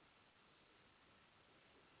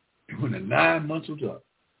 And when the 9 months was up,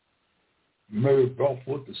 Mary brought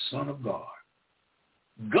forth the Son of God.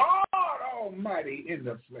 God Almighty in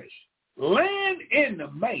the flesh, land in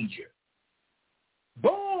the manger,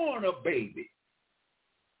 born a baby.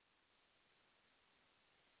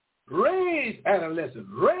 raise adolescent,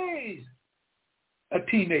 raise a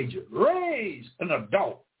teenager, raise an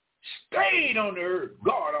adult, stayed on the earth.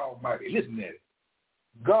 God Almighty, listen to it.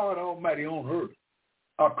 God Almighty on earth,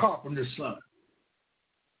 a carpenter's son,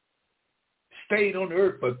 stayed on the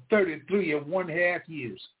earth for 33.5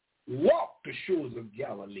 years, walked the shores of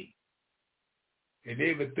Galilee, and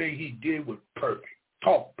everything he did was perfect,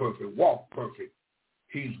 talked perfect, walked perfect.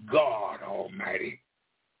 He's God Almighty.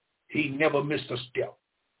 He never missed a step.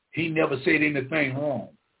 He never said anything wrong.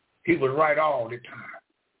 He was right all the time,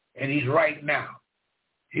 and he's right now.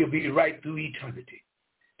 He'll be right through eternity.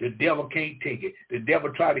 The devil can't take it. The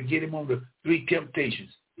devil tried to get him on the 3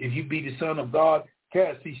 temptations. If you be the Son of God,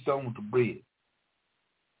 cast these stones to bread.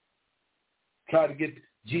 Try to get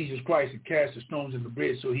Jesus Christ to cast the stones in the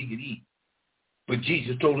bread so he could eat. But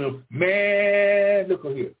Jesus told him, man, look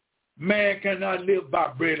at here. Man cannot live by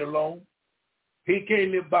bread alone. He can't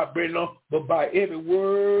live by bread alone, but by every word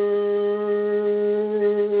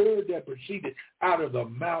that proceeded out of the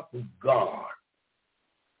mouth of God.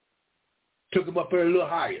 Took him up there a little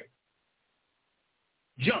higher.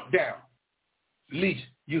 Jump down. At least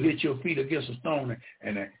you hit your feet against a stone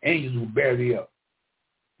and the angels will bear thee up.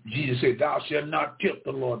 Jesus said, thou shalt not tempt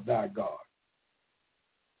the Lord thy God.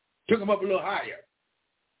 Took him up a little higher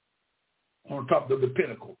on top of the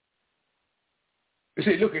pinnacle. He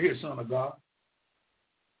said, look at here, Son of God.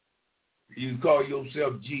 You call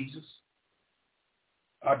yourself Jesus.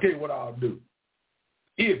 I'll tell you what I'll do.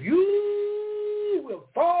 If you will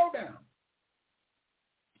fall down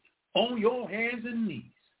on your hands and knees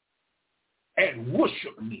and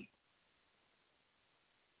worship me,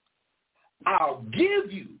 I'll give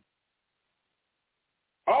you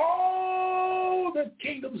all the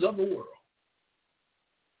kingdoms of the world.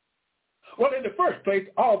 Well, in the first place,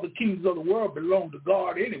 all the kingdoms of the world belong to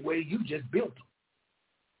God anyway. You just built them.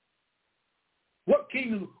 What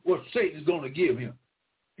kingdom was Satan going to give him?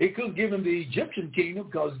 He couldn't give him the Egyptian kingdom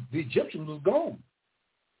because the Egyptian was gone.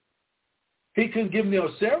 He couldn't give him the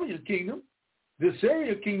Assyrian kingdom. The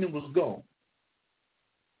Assyrian kingdom was gone.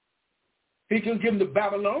 He couldn't give him the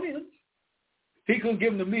Babylonians. He couldn't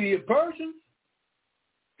give him the Medo-Persians.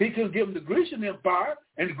 He couldn't give him the Grecian Empire.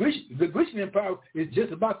 And the Grecian Empire is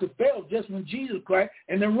just about to fail just when Jesus Christ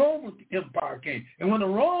and the Roman Empire came. And when the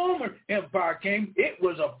Roman Empire came, it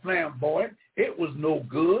was a flamboyant. It was no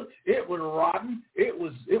good. It was rotten. It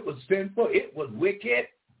was sinful. It was wicked.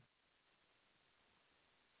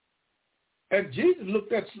 And Jesus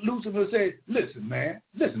looked at Lucifer and said, listen, man,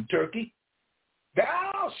 listen, turkey.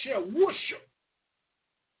 Thou shalt worship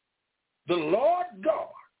the Lord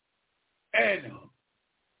God, and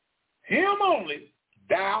him only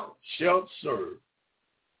thou shalt serve.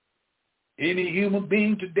 Any human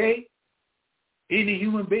being today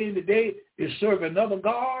is serving other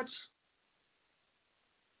gods,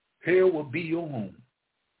 hell will be your home.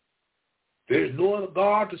 There's no other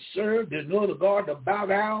God to serve. There's no other God to bow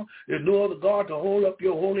down. There's no other God to hold up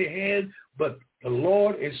your holy hand but the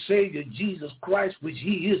Lord and Savior Jesus Christ, which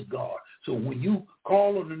he is God. So when you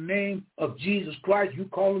call on the name of Jesus Christ, you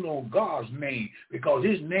calling on God's name, because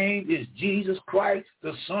his name is Jesus Christ,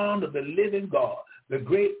 the Son of the living God, the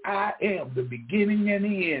great I am, the beginning and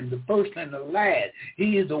the end, the first and the last.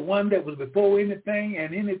 He is the one that was before anything,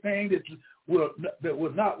 and anything that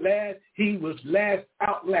was not last, he was last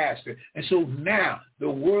outlasted. And so now the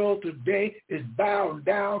world today is bowing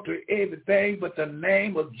down to everything but the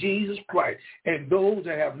name of Jesus Christ. And those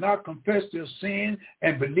that have not confessed their sin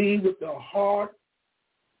and believe with their heart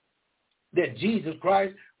that Jesus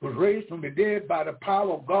Christ was raised from the dead by the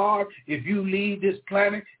power of God, if you leave this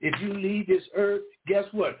planet, if you leave this earth, guess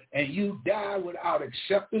what? And you die without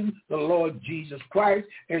accepting the Lord Jesus Christ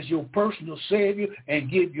as your personal Savior and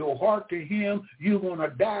give your heart to him, you're going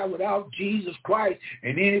to die without Jesus Christ.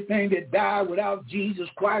 And anything that died without Jesus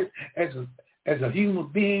Christ as a human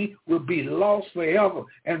being will be lost forever.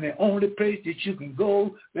 And the only place that you can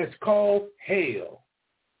go that's called hell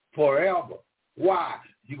forever. Why?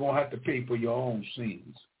 You're going to have to pay for your own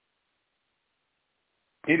sins.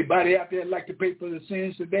 Anybody out there like to pay for the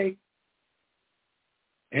sins today?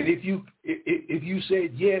 And if you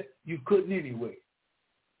said yes, you couldn't anyway.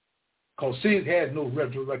 Because sin has no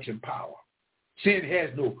resurrection power. Sin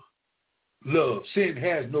has no love. Sin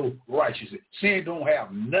has no righteousness. Sin don't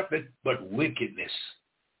have nothing but wickedness.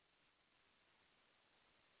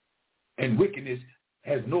 And wickedness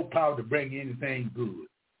has no power to bring anything good.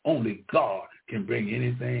 Only God can bring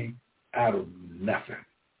anything out of nothing.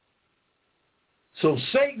 So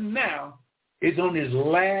Satan now is on his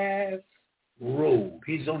last road.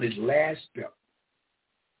 He's on his last step.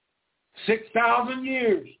 6,000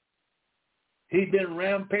 years he's been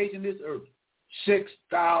rampaging this earth,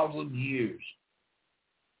 6,000 years.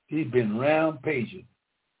 He's been rampaging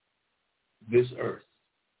this earth.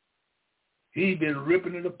 He's been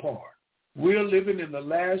ripping it apart. We're living in the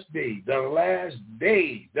last days, the last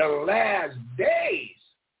days, the last days.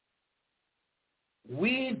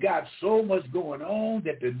 We've got so much going on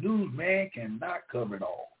that the newsman cannot cover it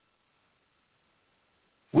all.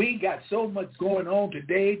 We got so much going on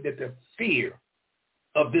today that the fear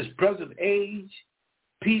of this present age,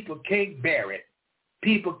 people can't bear it.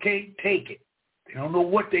 People can't take it. They don't know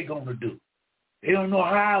what they're going to do. They don't know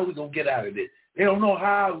how we're going to get out of this. They don't know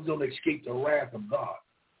how we're going to escape the wrath of God.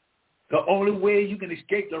 The only way you can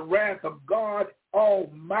escape the wrath of God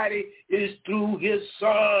Almighty is through his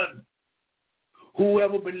Son.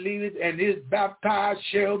 Whoever believeth and is baptized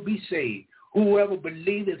shall be saved. Whoever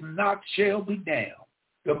believeth not shall be damned.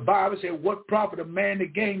 The Bible said, what profit a man to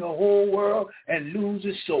gain the whole world and lose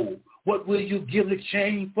his soul? What will you give in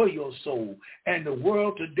exchange for your soul? And the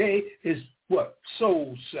world today is what?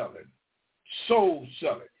 Soul selling. Soul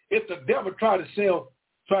selling. If the devil try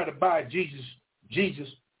to buy Jesus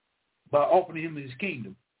by offering him his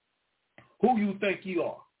kingdom, who you think you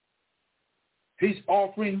are? He's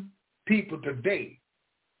offering people today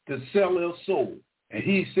to sell their soul. And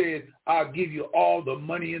he said, I'll give you all the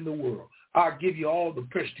money in the world. I'll give you all the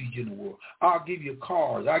prestige in the world. I'll give you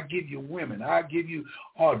cars. I'll give you women. I'll give you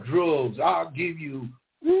drugs. I'll give you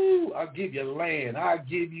land. I'll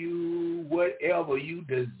give you whatever you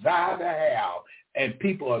desire to have. And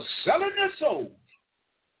people are selling their souls.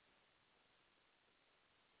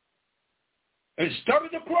 Instead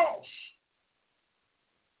of the cross,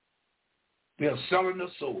 they're selling their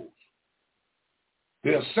souls.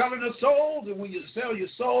 They're selling the souls, and when you sell your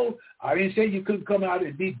soul, I didn't say you couldn't come out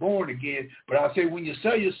and be born again, but I say when you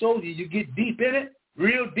sell your soul, you get deep in it,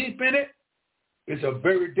 real deep in it, it's a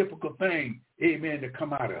very difficult thing, amen, to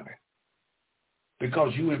come out of it.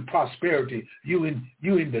 Because you in prosperity, you in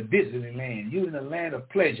the Disneyland, you in the land of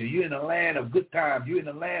pleasure, you in the land of good times, you in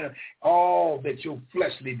the land of all that your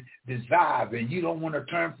fleshly desires, and you don't want to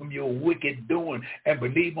turn from your wicked doing and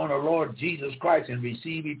believe on the Lord Jesus Christ and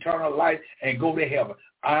receive eternal life and go to heaven.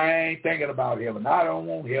 I ain't thinking about heaven. I don't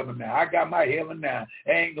want heaven now. I got my heaven now.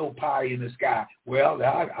 There ain't no pie in the sky. Well,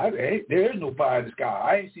 there is no pie in the sky.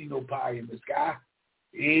 I ain't seen no pie in the sky.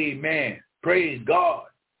 Amen. Praise God.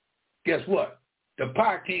 Guess what? The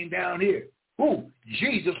pie came down here. Who?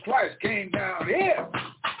 Jesus Christ came down here.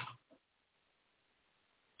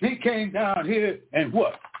 He came down here and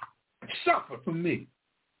what? Suffered for me.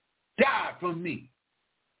 Died for me.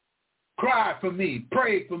 Cried for me.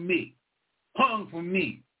 Prayed for me. Hung for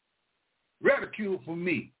me. Ridiculed for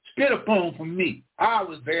me. Spit upon for me. I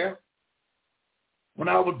was there. When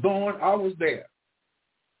I was born, I was there.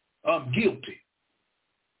 I'm guilty.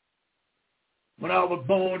 When I was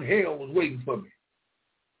born, hell was waiting for me.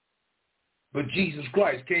 But Jesus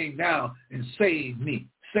Christ came down and saved me,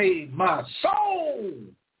 saved my soul.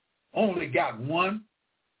 Only got one.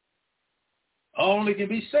 I only can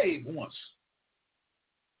be saved once.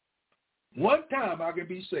 One time I can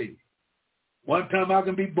be saved. One time I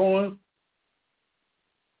can be born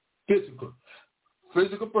physical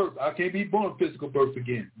birth. I can't be born physical birth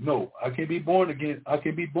again. No, I can't be born again. I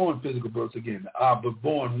can't be born physical birth again. I was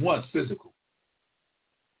born once physical.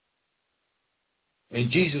 And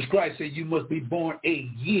Jesus Christ said you must be born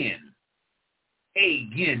again.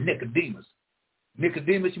 Again, Nicodemus.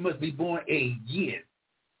 Nicodemus, you must be born again.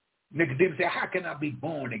 Nicodemus said, how can I be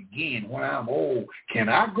born again when I'm old? Can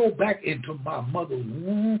I go back into my mother's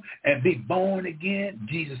womb and be born again?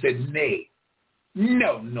 Jesus said, nay.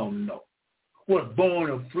 No. What's born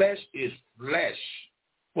of flesh is flesh.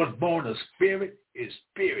 What's born of spirit is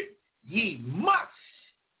spirit. Ye must,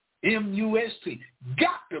 M-U-S-T,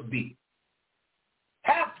 got to be.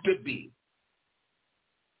 Have to be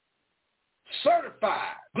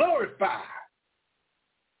certified, glorified,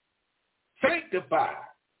 sanctified,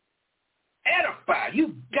 edified.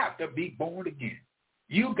 You got to be born again.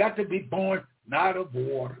 You got to be born not of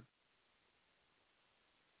water,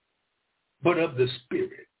 but of the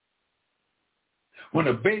Spirit. When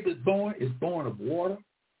a baby is born, it's born of water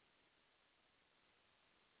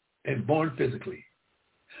and born physically.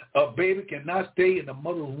 A baby cannot stay in the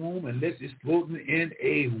mother's womb unless it's floating in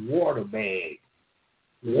a water bag.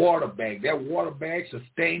 Water bag. That water bag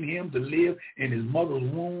sustained him to live in his mother's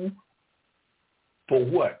womb for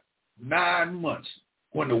what? 9 months.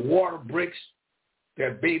 When the water breaks,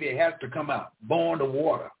 that baby has to come out, born of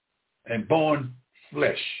water and born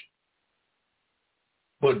flesh.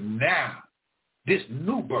 But now, this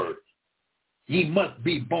new birth, he must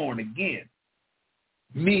be born again,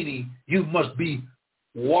 meaning you must be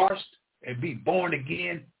washed and be born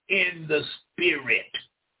again in the Spirit.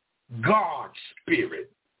 God's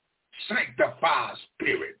Spirit, sanctified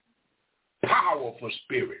Spirit, powerful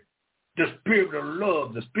Spirit, the Spirit of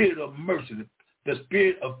love, the Spirit of mercy, the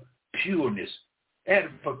Spirit of pureness,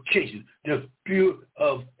 edification, the Spirit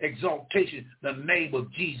of exaltation, the name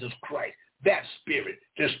of Jesus Christ. That Spirit,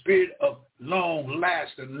 the Spirit of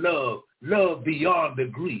long-lasting love, love beyond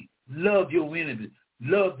degree, love your enemies,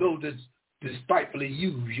 love those that despitefully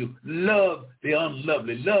use you, love the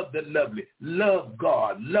unlovely, love the lovely, love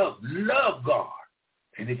God, love God.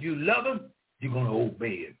 And if you love him, you're going to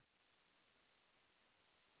obey him.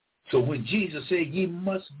 So when Jesus said, ye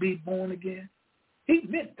must be born again, he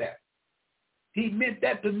meant that. He meant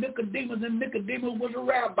that to Nicodemus, and Nicodemus was a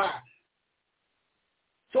rabbi.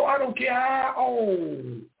 So I don't care how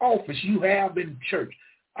office you have in church.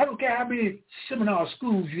 I don't care how many seminar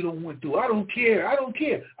schools you don't went through. I don't care. I don't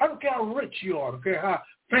care how rich you are. I don't care how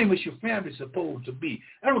famous your family's supposed to be.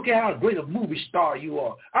 I don't care how great a movie star you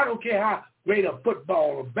are. I don't care how great a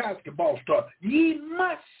football or basketball star. Ye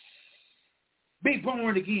must be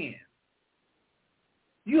born again.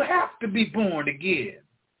 You have to be born again.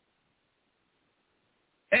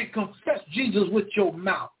 And confess Jesus with your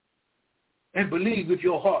mouth. And believe with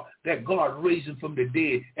your heart that God raised him from the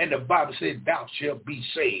dead. And the Bible says, thou shalt be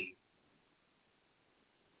saved.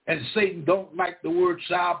 And Satan don't like the word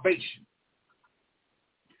salvation.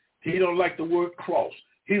 He don't like the word cross.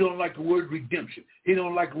 He don't like the word redemption. He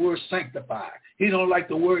don't like the word sanctified. He don't like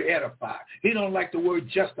the word edify. He don't like the word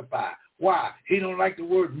justify. Why? He don't like the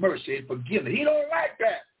word mercy and forgiveness. He don't like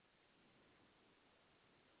that.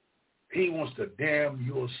 He wants to damn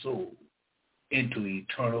your soul into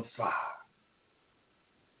eternal fire.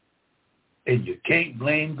 And you can't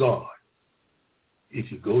blame God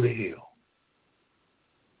if you go to hell.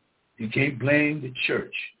 You can't blame the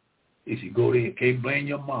church if you go to hell. You can't blame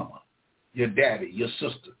your mama, your daddy, your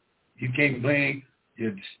sister. You can't blame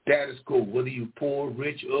your status quo, whether you poor,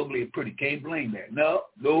 rich, ugly, or pretty. Can't blame that. No,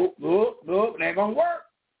 it ain't going to work.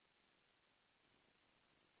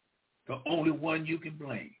 The only one you can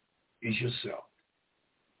blame is yourself.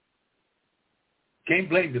 Can't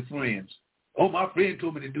blame the friends. Oh, my friend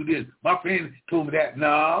told me to do this. My friend told me that.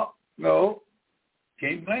 No.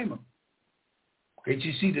 Can't blame them. Can't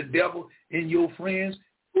you see the devil in your friends?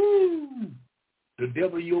 Woo! The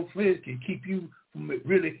devil in your friends can keep you from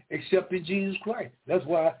really accepting Jesus Christ. That's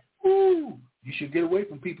why, you should get away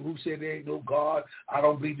from people who say there ain't no God. I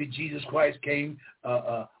don't believe that Jesus Christ came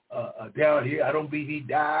down here. I don't believe he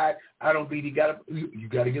died. I don't believe he got up. You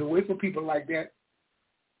got to get away from people like that.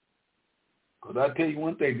 Because I'll tell you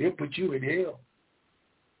one thing, they'll put you in hell.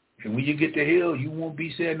 And when you get to hell, you won't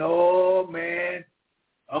be saying, oh, man,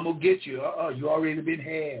 I'm going to get you. You already been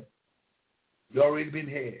had. You already been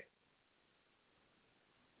had.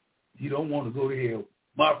 You don't want to go to hell.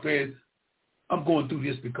 My friend, I'm going through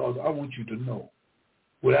this because I want you to know,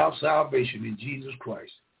 without salvation in Jesus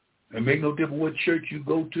Christ, it make no difference what church you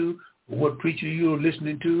go to or what preacher you're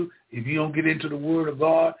listening to, if you don't get into the Word of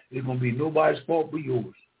God, it's going to be nobody's fault but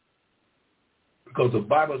yours. Because the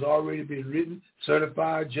Bible has already been written,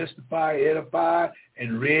 certified, justified, edified,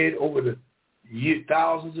 and read over the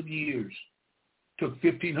thousands of years. It took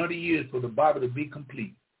 1,500 years for the Bible to be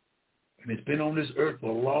complete. And it's been on this earth for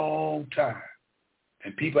a long time.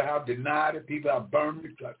 And people have denied it. People have burned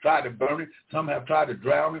it, tried to burn it. Some have tried to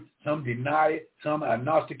drown it. Some deny it. Some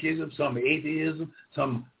agnosticism. Some atheism.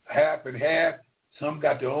 Some half and half. Some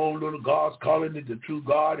got their own little gods calling it the true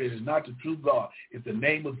God. It is not the true God. If the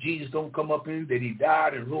name of Jesus don't come up in, that he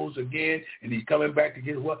died and rose again, and he's coming back to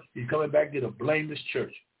get what? He's coming back to get a blameless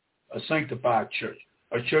church, a sanctified church,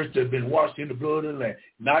 a church that's been washed in the blood of the Lamb.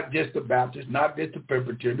 Not just the Baptist, not just the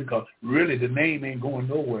Presbyterian, because really the name ain't going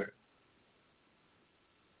nowhere.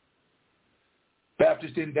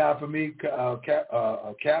 Baptist didn't die for me.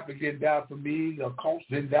 Catholic didn't die for me. Cults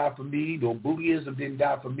didn't die for me. No Buddhism didn't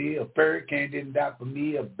die for me. A Puritan didn't die for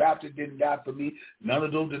me. A Baptist didn't die for me. None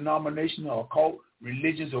of those denominations or occult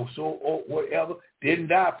religions or so or whatever didn't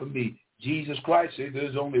die for me. Jesus Christ said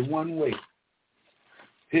there's only one way,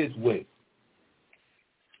 his way.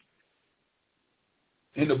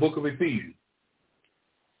 In the book of Ephesians,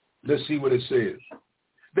 let's see what it says.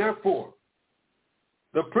 Therefore,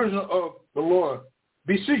 the prisoner of the Lord,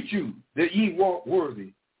 beseech you that ye walk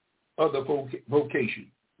worthy of the vocation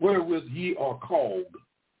wherewith ye are called,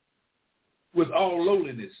 with all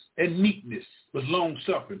lowliness and meekness, with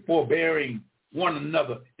long-suffering, forbearing one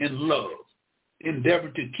another in love, endeavor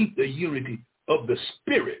to keep the unity of the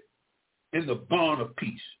Spirit in the bond of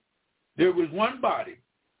peace. There was one body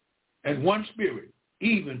and one Spirit,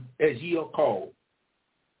 even as ye are called,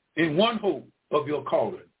 in one hope of your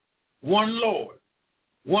calling, one Lord,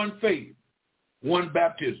 one faith, one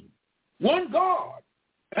baptism, one God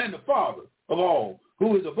and the Father of all,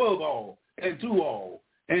 who is above all and through all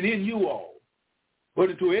and in you all. But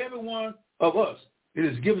unto every one of us it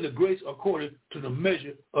is given the grace according to the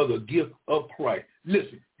measure of the gift of Christ.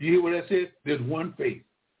 Listen, you hear what that says? There's one faith.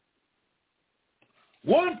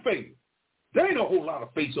 One faith. There ain't a whole lot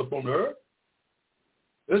of faiths up on the earth.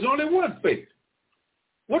 There's only one faith.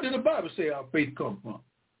 What did the Bible say our faith comes from?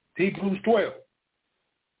 Hebrews 12.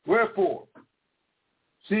 Wherefore,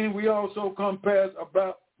 seeing we also compass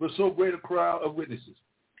about with so great a crowd of witnesses,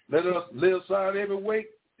 let us lay aside every weight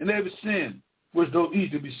and every sin which doth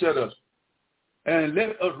easily beset us, and let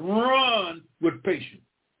us run with patience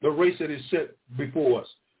the race that is set before us.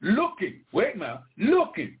 Looking, wait now,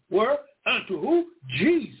 looking where? Unto who?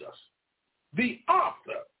 Jesus, the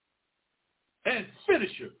author and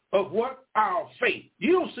finisher of what? Our faith.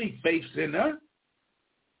 You don't see faith in there.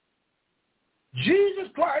 Jesus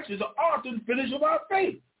Christ is the author and finisher of our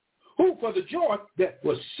faith, who for the joy that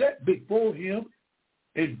was set before him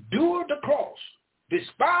endured the cross,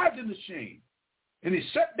 despising the shame, and he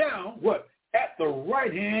sat down, what? At the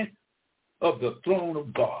right hand of the throne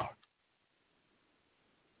of God.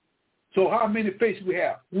 So how many faiths we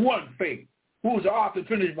have? One faith. Who is the author and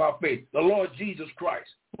finisher of our faith? The Lord Jesus Christ.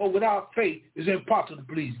 For without faith, it's impossible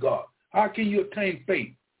to please God. How can you obtain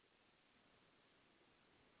faith?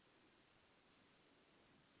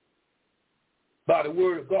 By the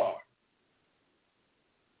word of God.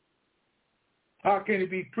 How can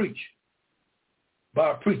it be preached?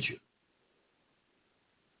 By a preacher.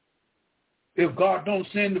 If God don't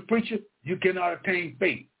send the preacher, you cannot obtain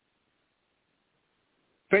faith.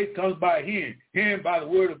 Faith comes by hearing, hearing by the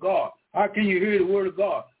word of God. How can you hear the word of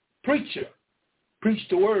God? Preacher. Preach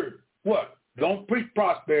the word. What? Don't preach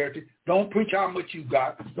prosperity. Don't preach how much you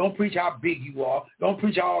got. Don't preach how big you are. Don't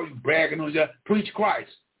preach how you bragging on yourself. Preach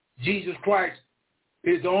Christ. Jesus Christ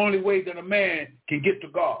is the only way that a man can get to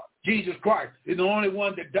God. Jesus Christ is the only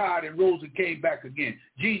one that died and rose and came back again.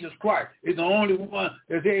 Jesus Christ is the only one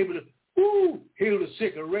that's able to heal the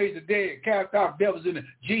sick and raise the dead, cast out devils in it.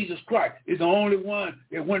 Jesus Christ is the only one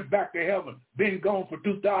that went back to heaven, been gone for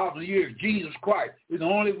 2,000 years. Jesus Christ is the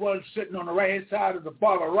only one sitting on the right-hand side of the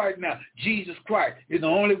Father right now. Jesus Christ is the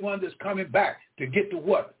only one that's coming back to get to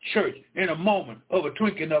what? Church. In a moment of a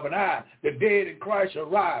twinkling of an eye, the dead in Christ shall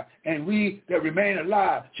rise, and we that remain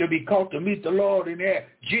alive shall be called to meet the Lord in air.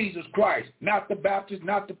 Jesus Christ, not the Baptist,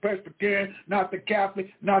 not the Presbyterian, not the Catholic,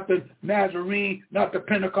 not the Nazarene, not the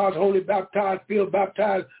Pentecost, Holy Baptized, Filled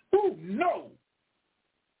Baptized. No.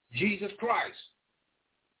 Jesus Christ,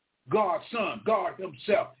 God's Son, God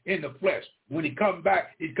himself in the flesh. When he comes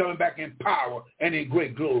back, he's coming back in power and in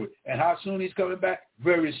great glory. And how soon he's coming back?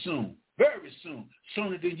 Very soon. Very soon.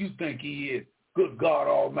 Sooner than you think he is. Good God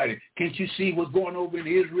Almighty. Can't you see what's going over in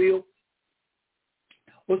Israel?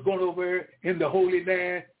 What's going over in the Holy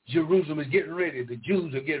Land? Jerusalem is getting ready. The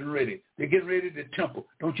Jews are getting ready. They're getting ready to the temple.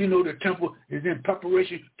 Don't you know the temple is in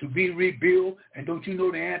preparation to be rebuilt? And don't you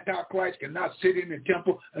know the Antichrist cannot sit in the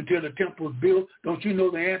temple until the temple is built? Don't you know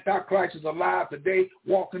the Antichrist is alive today,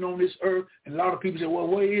 walking on this earth? And a lot of people say, well,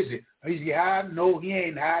 where is it? Is he hiding? No, he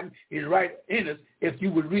ain't hiding. He's right in us. If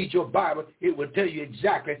you would read your Bible, it would tell you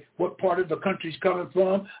exactly what part of the country he's coming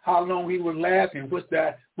from, how long he will last, and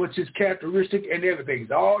what's his characteristic and everything.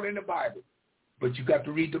 It's all in the Bible. But you got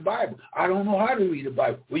to read the Bible. I don't know how to read the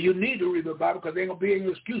Bible. Well, you need to read the Bible because there ain't going to be any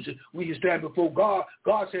excuses when you stand before God.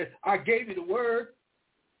 God said, I gave you the word.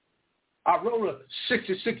 I wrote a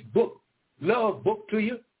 66-book love book to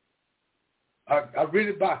you. I read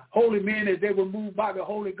it by holy men as they were moved by the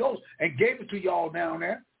Holy Ghost and gave it to y'all down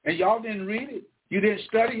there. And y'all didn't read it. You didn't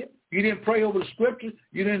study it. You didn't pray over the scriptures.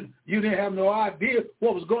 You didn't have no idea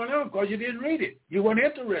what was going on because you didn't read it. You weren't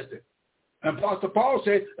interested. And Apostle Paul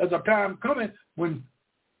said, there's a time coming when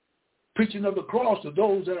preaching of the cross to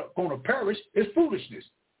those that are going to perish is foolishness.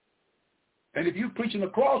 And if you're preaching the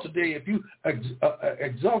cross today, if you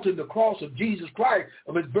exalted the cross of Jesus Christ,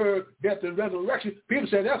 of his birth, death, and resurrection, people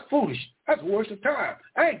say that's foolish. That's a waste of time.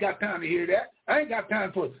 I ain't got time to hear that. I ain't got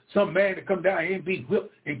time for some man to come down here and be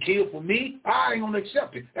whipped and killed for me. I ain't going to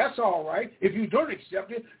accept it. That's all right. If you don't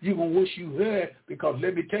accept it, you're going to wish you had, because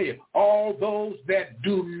let me tell you, all those that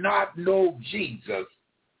do not know Jesus,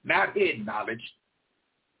 not head knowledge,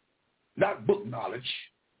 not book knowledge,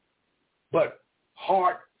 but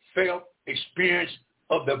heartfelt experience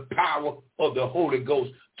of the power of the Holy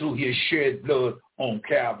Ghost through his shed blood on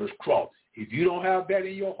Calvary's cross. If you don't have that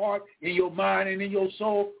in your heart, in your mind, and in your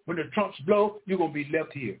soul, when the trumps blow, you're going to be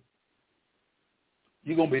left here.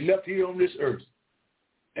 You're going to be left here on this earth.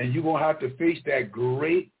 And you're going to have to face that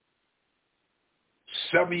great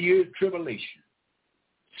 7-year tribulation.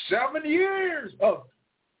 7 years of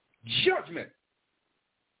judgment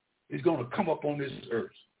is going to come up on this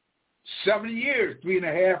earth. 70 years,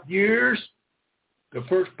 3.5 years, the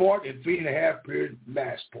first part, and 3.5 period,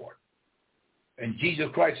 last part. And Jesus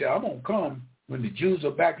Christ said, I'm going to come when the Jews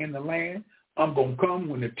are back in the land. I'm going to come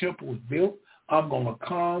when the temple is built. I'm going to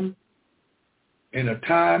come in a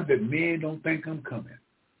time that men don't think I'm coming.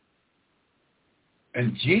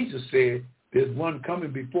 And Jesus said, there's one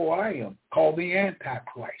coming before I am, called the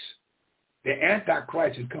Antichrist. The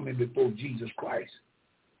Antichrist is coming before Jesus Christ.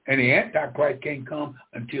 And the Antichrist can't come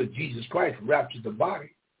until Jesus Christ raptures the body.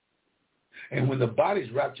 And when the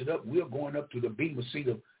body's raptured up, we're going up to the bema seat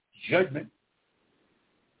of judgment.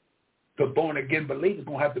 The born-again believer is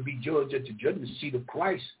going to have to be judged at the judgment seat of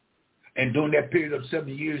Christ. And during that period of 7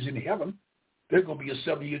 years in heaven, there's going to be a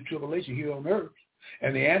 7-year tribulation here on earth.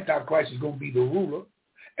 And the Antichrist is going to be the ruler.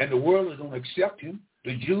 And the world is going to accept him.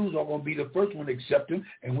 The Jews are going to be the first one to accept him.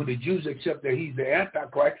 And when the Jews accept that he's the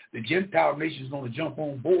Antichrist, the Gentile nation is going to jump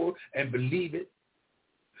on board and believe it.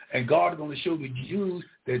 And God is going to show the Jews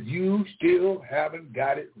that you still haven't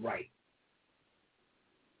got it right.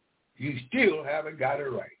 You still haven't got it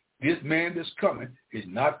right. This man that's coming is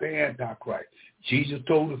not the Antichrist. Jesus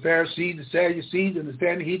told the Pharisees, the Sadducees, and the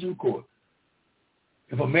Sanhedrin court,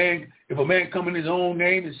 if a man come in his own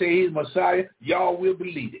name and say he's Messiah, y'all will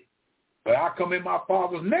believe it. But I come in my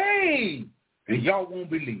Father's name, and y'all won't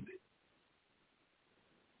believe it.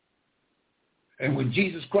 And when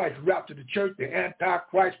Jesus Christ raptured the church, the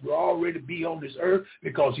Antichrist will already be on this earth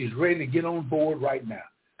because he's ready to get on board right now.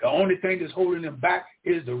 The only thing that's holding him back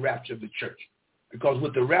is the rapture of the church. Because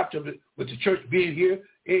with the rapture, with the church being here,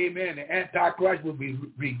 amen, the Antichrist will be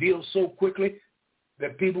revealed so quickly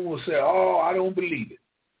that people will say, oh, I don't believe it.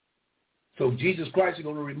 So Jesus Christ is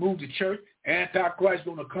going to remove the church. Antichrist is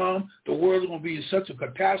going to come. The world is going to be in such a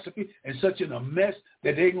catastrophe and such a mess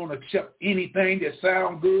that they're going to accept anything that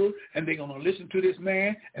sounds good, and they're going to listen to this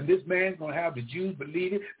man, and this man's going to have the Jews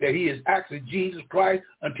believe it, that he is actually Jesus Christ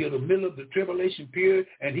until the middle of the tribulation period,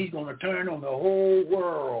 and he's going to turn on the whole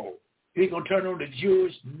world. He's going to turn on the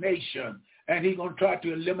Jewish nation, and he's going to try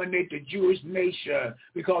to eliminate the Jewish nation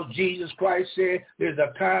because Jesus Christ said there's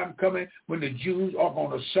a time coming when the Jews are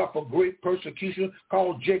going to suffer great persecution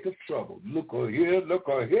called Jacob's trouble. Look here, look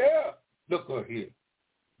here, look here,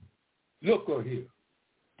 look here.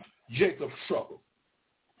 Jacob's trouble.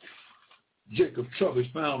 Jacob's trouble is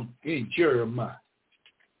found in Jeremiah.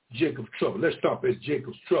 Jacob's trouble. Let's stop at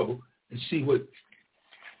Jacob's trouble and see what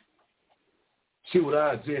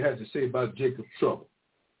Isaiah has to say about Jacob's trouble.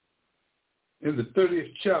 In the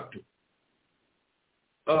 30th chapter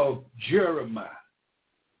of Jeremiah,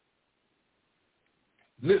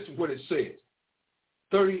 listen what it says,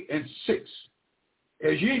 30:6.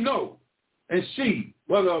 As ye know and see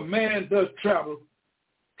whether a man does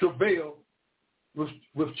travail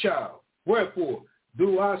with child. Wherefore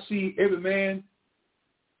do I see every man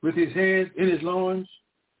with his hands in his loins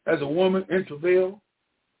as a woman in travail?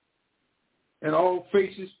 And all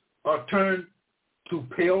faces are turned to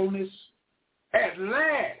paleness. At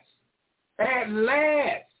last,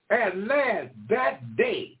 that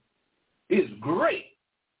day is great,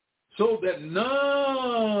 so that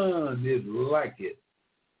none is like it.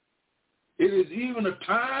 It is even a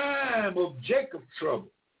time of Jacob's trouble,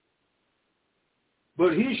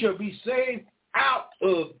 but he shall be saved out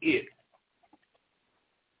of it.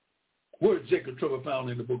 Where is Jacob's trouble found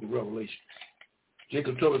in the book of Revelation?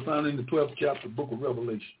 Jacob's trouble is found in the 12th chapter, book of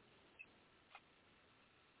Revelation.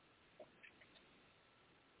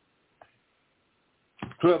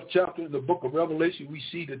 The 12th chapter in the book of Revelation, we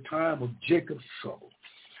see the time of Jacob's trouble.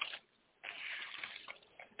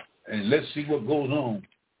 And let's see what goes on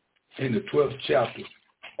in the 12th chapter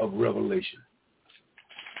of Revelation.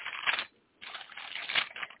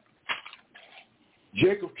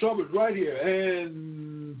 Jacob's trouble is right here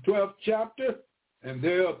in 12th chapter. And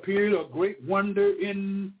there appeared a great wonder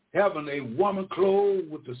in heaven, a woman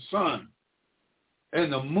clothed with the sun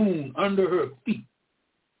and the moon under her feet,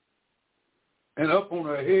 and up on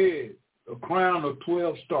her head a crown of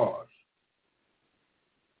 12 stars.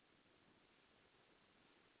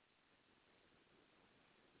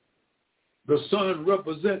 The sun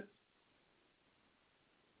represents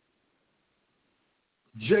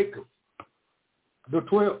Jacob.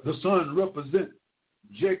 The sun represents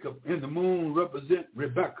Jacob, and the moon represent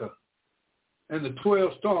Rebekah, and the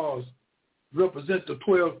 12 stars represent the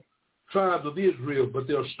 12 tribes of Israel, but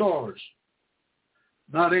they're stars,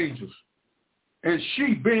 not angels. And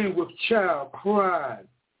she, being with child, cried,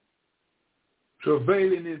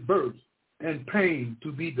 travailing in birth and pain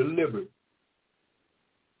to be delivered.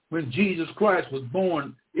 when Jesus Christ was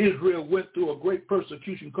born, Israel went through a great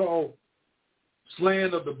persecution called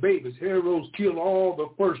slaying of the babies. Herod killed all the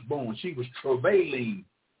firstborn. She was travailing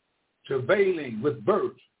with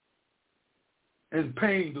birth and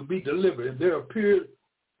pain to be delivered. And there appeared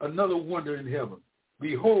another wonder in heaven.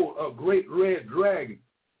 Behold, a great red dragon,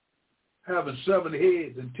 having 7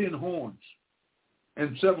 heads and 10 horns,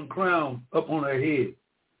 and 7 crowns up on her head.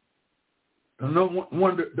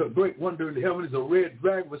 The great wonder in heaven is a red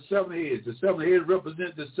dragon with 7 heads. The 7 heads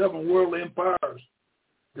represent the 7 world empires.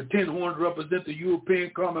 The 10 horns represent the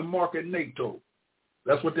European common market NATO.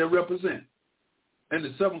 That's what they represent. And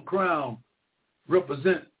the 7 crowns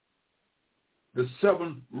represent the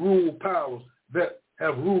 7 rule powers that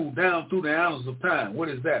have ruled down through the annals of time. What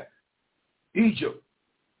is that? Egypt,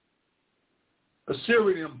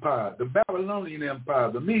 Assyrian Empire, the Babylonian Empire,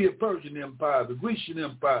 the Medo-Persian Empire, the Grecian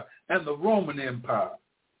Empire, and the Roman Empire.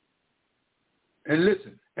 And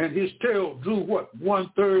listen, and his tail drew what?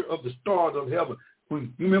 1/3 of the stars of heaven. You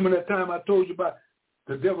remember that time I told you about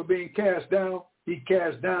the devil being cast down? He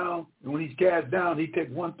cast down, and when he's cast down, he takes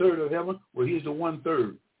 1/3 of heaven. Well, here's the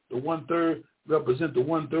 1/3. The 1/3 represents the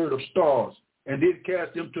 1/3 of stars, and did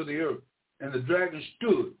cast them to the earth. And the dragon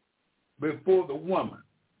stood before the woman,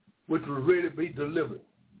 which was ready to be delivered,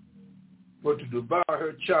 for to devour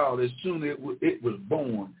her child as soon as it was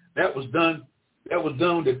born. That was done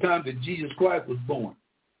the time that Jesus Christ was born.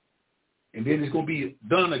 And then it's going to be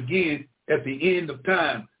done again at the end of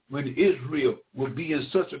time, when Israel will be in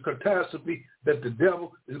such a catastrophe that the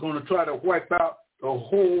devil is going to try to wipe out the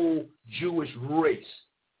whole Jewish race.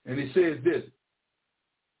 And he says this: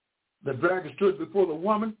 the dragon stood before the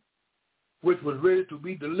woman, which was ready to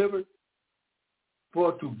be delivered,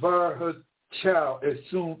 for to devour her child as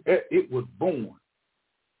soon as it was born.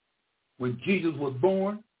 When Jesus was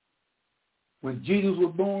born,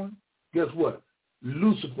 guess what?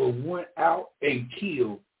 Lucifer went out and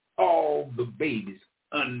killed all the babies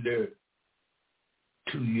under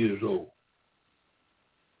 2 years old.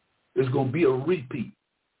 There's going to be a repeat.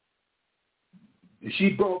 And she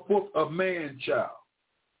brought forth a man-child,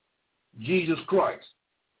 Jesus Christ,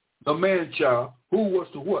 the man-child, who was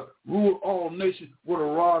to what? Rule all nations with a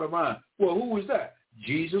rod of iron. Well, who is that?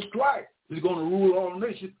 Jesus Christ is going to rule all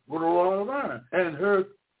nations with a rod of iron. And her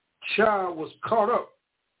child was caught up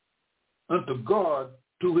unto God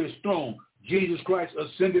to his throne. Jesus Christ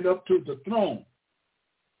ascended up to the throne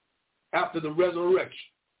after the resurrection.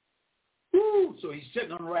 Woo! So he's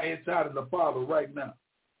sitting on the right-hand side of the Father right now.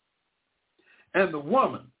 And the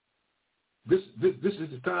woman, this is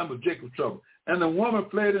the time of Jacob's trouble. And the woman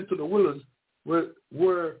fled into the wilderness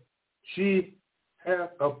where she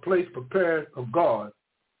had a place prepared of God,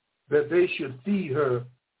 that they should feed her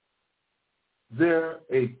there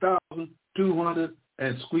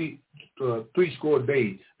 1,260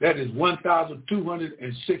 days. That is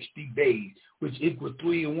 1,260 days, which equals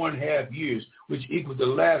 3½ years, which equals the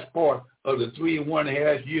last part of the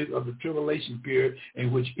 3½ years of the tribulation period,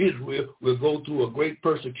 in which Israel will go through a great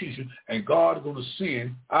persecution, and God is going to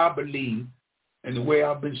send, I believe, and the way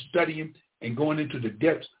I've been studying and going into the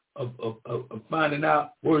depths of finding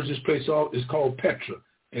out where is this place is called Petra,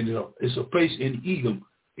 and it's a place in Edom.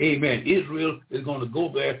 Amen. Israel is going to go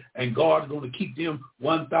there, and God is going to keep them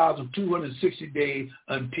 1,260 days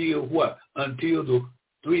until what? Until the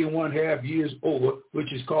 3½ years over,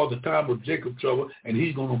 which is called the time of Jacob's trouble, and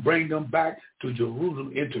he's going to bring them back to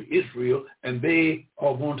Jerusalem, into Israel, and they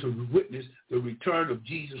are going to witness the return of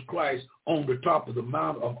Jesus Christ on the top of the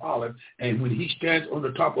Mount of Olives. And when he stands on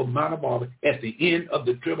the top of Mount of Olives at the end of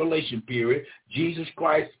the tribulation period, Jesus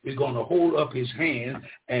Christ is going to hold up his hand,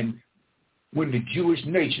 and when the Jewish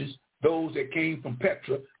nations, those that came from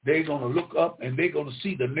Petra, they're going to look up and they're going to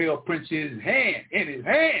see the nail prints in his hand.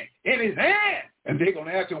 And they're going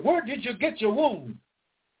to ask him, where did you get your wound?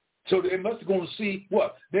 So they must be going to see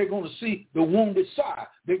what? They're going to see the wounded side.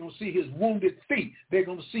 They're going to see his wounded feet. They're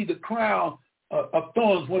going to see the crown of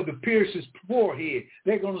thorns where the pierced his forehead.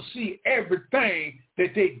 They're going to see everything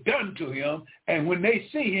that they've done to him. And when they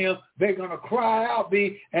see him, they're going to cry out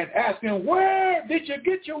and ask him, where did you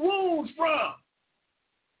get your wounds from?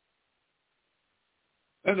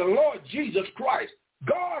 And the Lord Jesus Christ,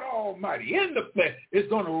 God Almighty, in the flesh, is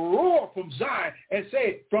going to roar from Zion and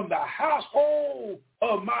say, from the household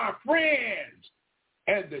of my friends.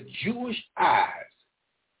 And the Jewish eyes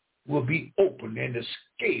will be opened, and the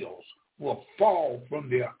scales will fall from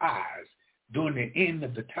their eyes during the end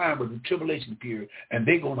of the time of the tribulation period. And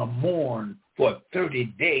they're going to mourn for 30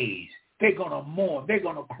 days. They're going to mourn. They're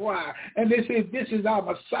going to cry. And they say, this is our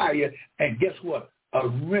Messiah. And guess what? A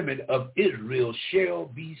remnant of Israel shall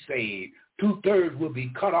be saved. 2/3 will be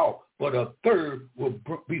cut off, but a third will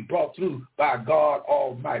be brought through by God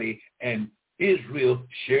Almighty, and Israel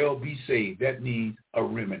shall be saved. That means a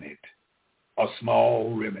remnant, a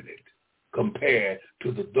small remnant, compared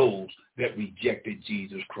to those that rejected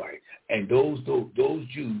Jesus Christ. And those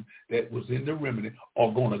Jews that was in the remnant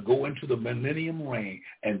are going to go into the millennium reign,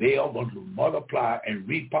 and they are going to multiply and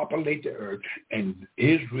repopulate the earth, and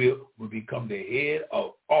Israel will become the head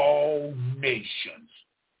of all nations.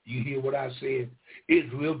 You hear what I said?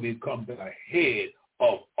 Israel become the head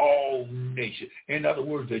of all nations. In other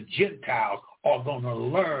words, the Gentiles are going to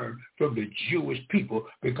learn from the Jewish people,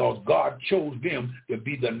 because God chose them to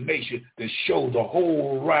be the nation that shows the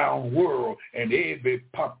whole round world and every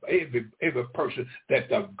person that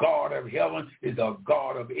the God of heaven is the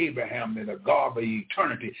God of Abraham and the God of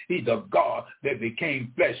eternity. He's the God that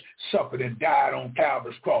became flesh, suffered and died on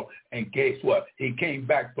Calvary's cross. And guess what? He came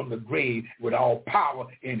back from the grave with all power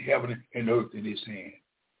in heaven and earth in his hand.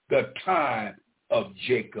 The time of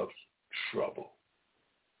Jacob's trouble.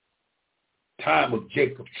 Time of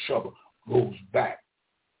Jacob's trouble goes back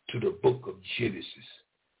to the book of Genesis,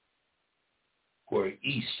 where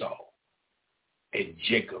Esau and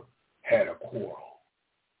Jacob had a quarrel.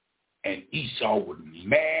 And Esau was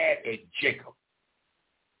mad at Jacob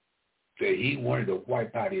that he wanted to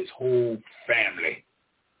wipe out his whole family.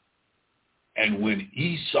 And when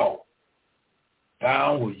Esau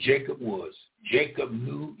found where Jacob was, Jacob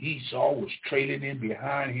knew Esau was trailing in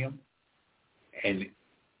behind him, and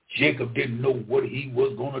Jacob didn't know what he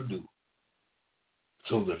was going to do.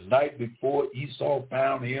 So the night before Esau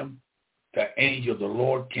found him, the angel of the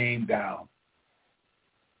Lord came down.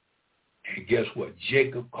 And guess what?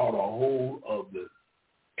 Jacob caught a hold of the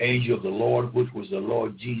angel of the Lord, which was the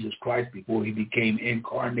Lord Jesus Christ before he became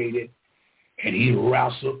incarnated. And he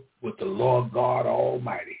wrestled with the Lord God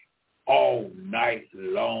Almighty all night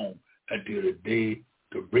long until the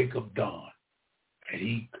break of dawn. And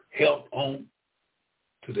he held on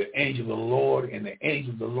to the angel of the Lord, and the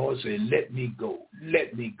angel of the Lord said, let me go,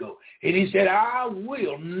 let me go. And he said, I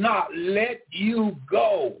will not let you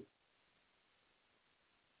go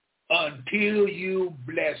until you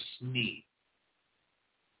bless me.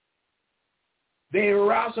 They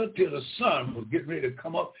wrestled till the sun was getting ready to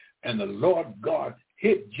come up, and the Lord God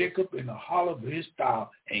hit Jacob in the hollow of his thigh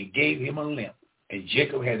and gave him a limp. And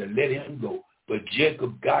Jacob had to let him go, but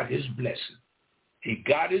Jacob got his blessing. He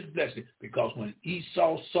got his blessing because when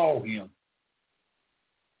Esau saw him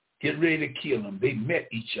get ready to kill him, they met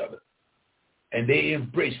each other, and they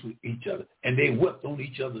embraced with each other, and they wept on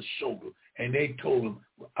each other's shoulder, and they told him,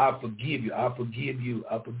 I forgive you, I forgive you,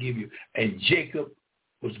 I forgive you. And Jacob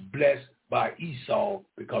was blessed by Esau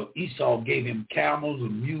because Esau gave him camels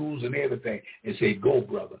and mules and everything and said, go,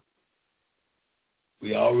 brother.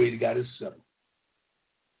 We already got it settled.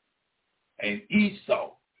 And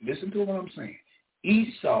Esau, listen to what I'm saying.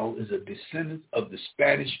 Esau is a descendant of the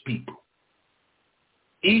Spanish people.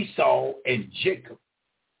 Esau and Jacob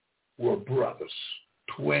were brothers,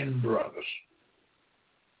 twin brothers.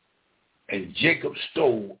 And Jacob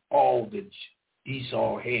stole all that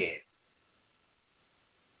Esau had.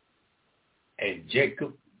 And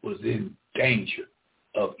Jacob was in danger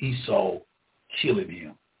of Esau killing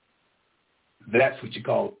him. That's what you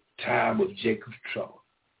call time of Jacob's trouble.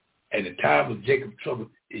 And the time of Jacob's trouble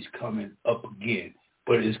is coming up again,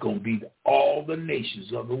 but it's going to be all the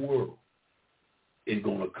nations of the world. It's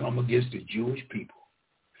going to come against the Jewish people.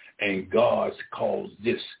 And God calls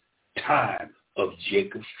this time of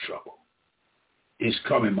Jacob's trouble. It's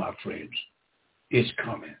coming, my friends. It's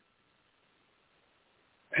coming.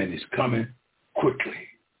 And it's coming quickly.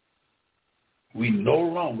 We no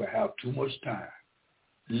longer have too much time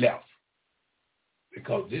left,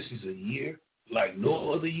 because this is a year like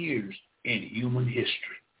no other years in human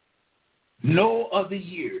history. No other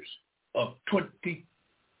years of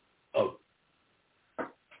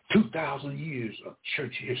 2,000 years of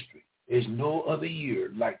church history. There's no other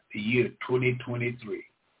year like the year 2023.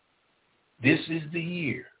 This is the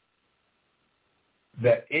year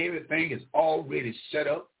that everything is already set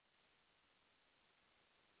up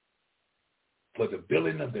for the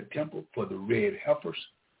building of the temple, for the red heifers,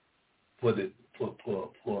 for the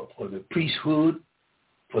priesthood,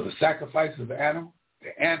 for the sacrifice of the animal.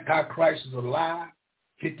 The Antichrist is alive,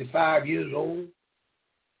 55 years old.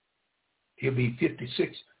 He'll be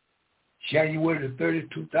 56, January the 30th,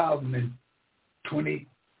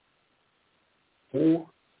 2024.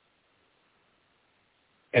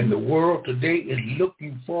 And the world today is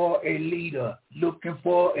looking for a leader, looking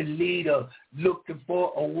for a leader, looking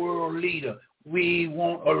for a world leader. We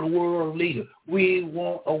want a world leader. We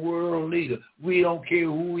want a world leader. We don't care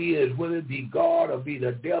who he is, whether it be God or be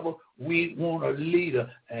the devil. We want a leader,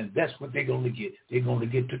 and that's what they're going to get. They're going to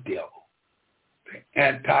get the devil. The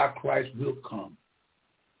Antichrist will come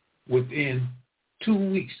within 2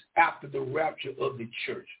 weeks after the rapture of the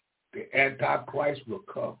church. The Antichrist will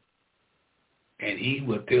come, and he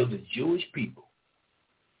will tell the Jewish people,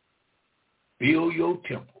 build your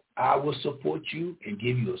temple. I will support you and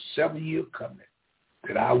give you a 7-year covenant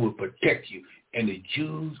that I will protect you. And the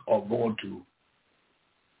Jews are going to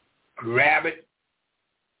grab it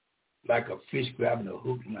like a fish grabbing a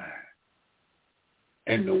hook line.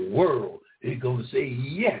 And the world is going to say,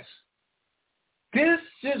 yes, this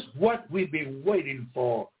is what we've been waiting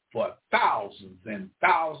for thousands and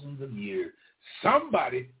thousands of years.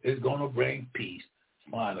 Somebody is going to bring peace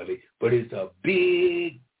finally. But it's a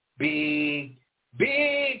big, big,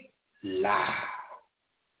 big lie.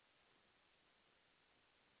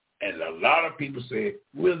 And a lot of people say,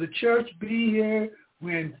 will the church be here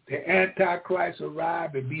when the Antichrist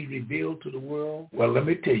arrive and be revealed to the world? Well, let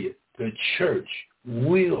me tell you, the church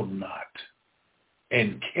will not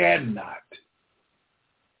and cannot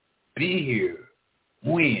be here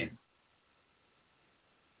when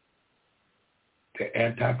the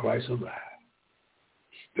Antichrist arrives.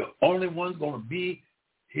 The only one's going to be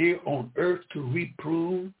here on earth to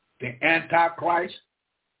reprove the Antichrist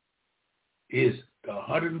is the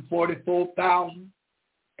 144,000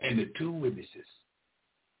 and the 2 witnesses.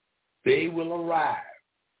 They will arrive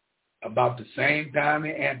about the same time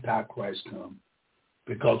the Antichrist comes,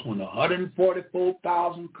 because when the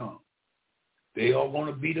 144,000 come, they are going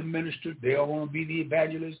to be the ministers, they are going to be the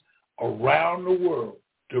evangelists around the world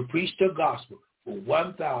to preach the gospel for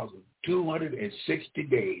 1,260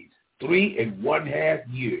 days,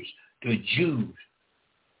 3.5 years. The Jews,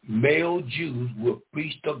 male Jews, will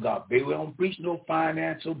preach the gospel. They won't preach no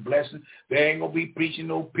financial blessing. They ain't going to be preaching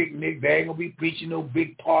no picnic. They ain't going to be preaching no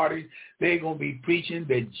big parties. They're going to be preaching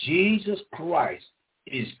that Jesus Christ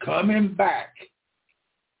is coming back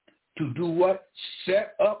to do what?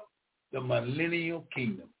 Set up the millennial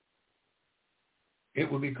kingdom.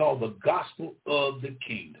 It will be called the gospel of the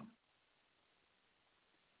kingdom.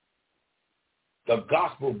 The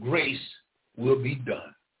gospel grace will be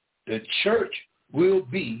done. The church will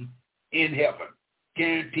be in heaven.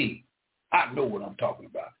 Guaranteed. I know what I'm talking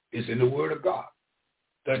about. It's in the Word of God.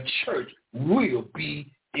 The church will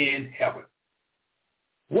be in heaven.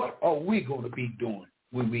 What are we going to be doing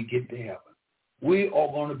when we get to heaven? We are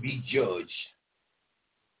going to be judged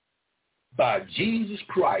by Jesus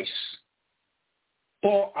Christ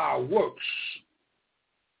for our works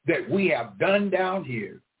that we have done down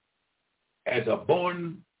here as a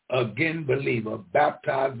born-again believer,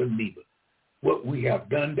 baptized believer. What we have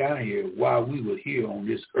done down here while we were here on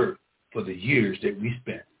this earth for the years that we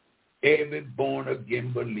spent. Every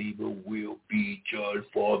born-again believer will be judged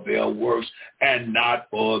for their works and not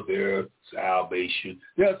for their salvation.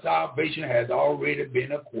 Their salvation has already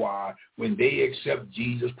been acquired when they accept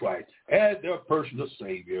Jesus Christ as their personal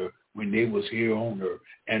Savior when they was here on earth.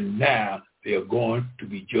 And now they are going to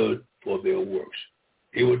be judged for their works.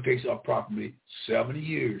 It will take approximately 70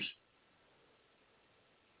 years,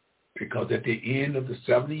 because at the end of the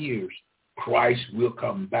 70 years, Christ will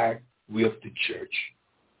come back with the church.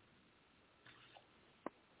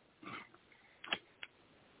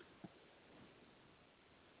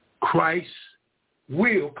 Christ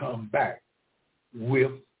will come back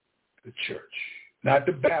with the church. Not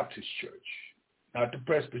the Baptist church, not the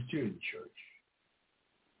Presbyterian church,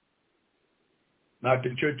 not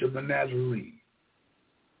the Church of the Nazarene.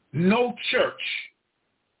 No church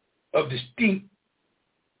of distinct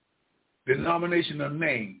denominational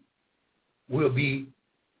name will be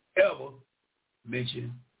ever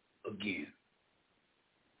mentioned again.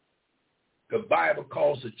 The Bible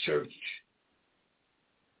calls the church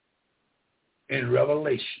in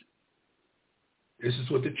Revelation. This is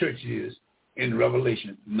what the church is in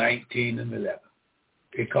Revelation 19 and 11.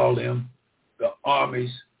 They call them the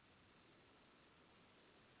armies,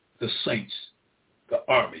 the saints, the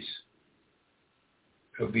armies.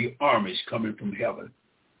 There'll be armies coming from heaven,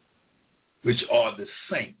 which are the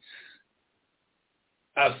saints.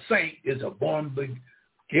 A saint is a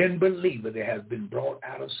born-again believer that has been brought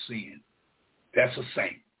out of sin. That's a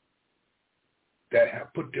saint. That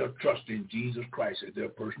have put their trust in Jesus Christ as their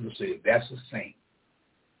personal Savior. That's a saint.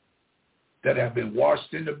 That have been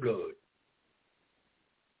washed in the blood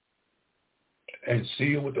and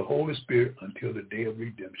sealed with the Holy Spirit until the day of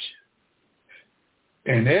redemption.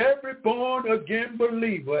 And every born-again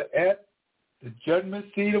believer at the judgment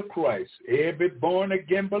seat of Christ, every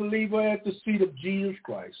born-again believer at the seat of Jesus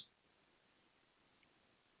Christ,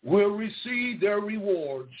 will receive their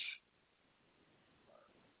rewards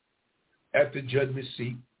at the judgment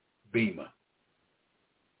seat, Bema.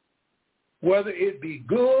 Whether it be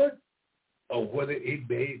good or whether it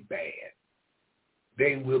be bad,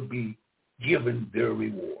 they will be given their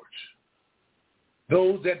rewards.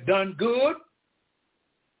 Those that done good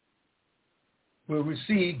will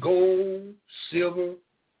receive gold, silver,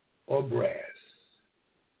 or brass.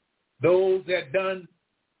 Those that done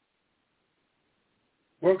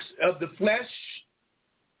works of the flesh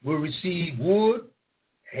will receive wood,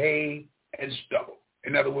 hay, and stubble.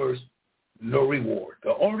 In other words, no reward.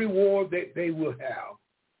 The only reward that they will have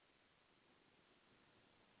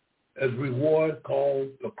is reward called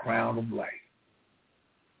the crown of life.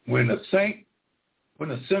 When a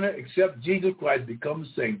sinner accepts Jesus Christ, becomes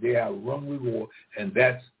a saint, they have one reward, and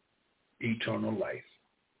that's eternal life.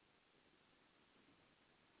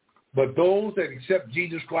 But those that accept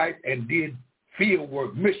Jesus Christ and did field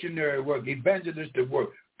work, missionary work, evangelistic work,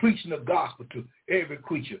 preaching the gospel to every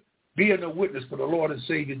creature, being a witness for the Lord and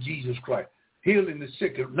Savior Jesus Christ, healing the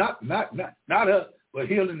sick, not us, but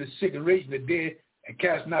healing the sick and raising the dead and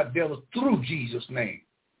casting out devils through Jesus' name.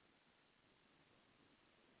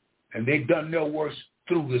 And they've done their works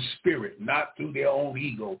through the Spirit, not through their own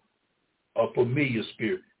ego or familiar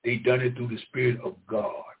spirit. They've done it through the Spirit of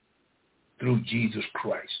God, through Jesus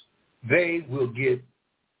Christ. They will get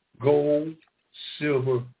gold,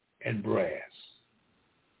 silver, and brass.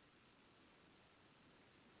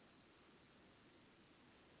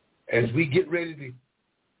 As we get ready to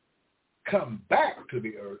come back to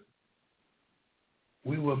the earth,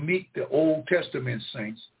 we will meet the Old Testament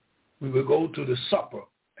saints. We will go to the supper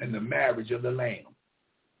and the marriage of the Lamb.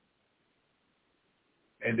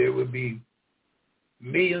 And there will be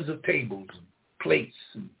millions of tables and plates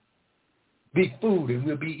and big food, and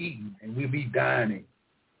we'll be eating and we'll be dining.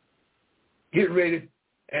 Get ready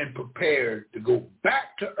and prepared to go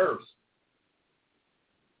back to earth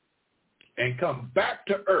and come back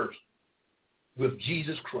to earth with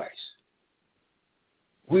Jesus Christ.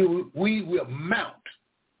 We will mount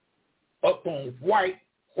up on white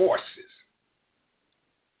horses.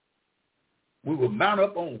 We will mount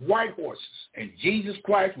up on white horses, and Jesus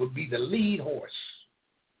Christ will be the lead horse.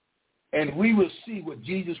 And we will see what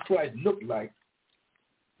Jesus Christ looked like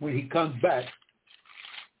when he comes back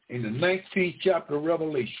in the 19th chapter of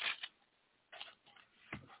Revelation,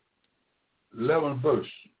 11th verse.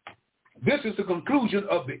 This is the conclusion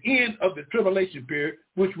of the end of the tribulation period,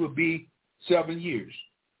 which will be 7 years.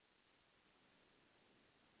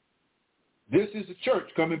 This is the church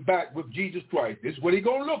coming back with Jesus Christ. This is what he's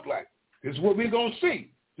going to look like. This is what we're going to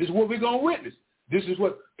see. This is what we're going to witness. This is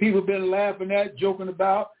what people have been laughing at, joking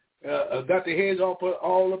about, got their heads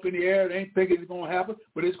all up in the air. They ain't thinking it's going to happen,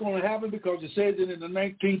 but it's going to happen because it says it in the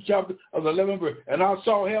 19th chapter of the 11th verse. And I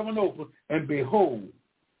saw heaven open, and behold,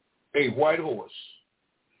 a white horse.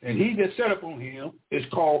 And he that sat upon him is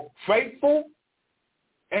called Faithful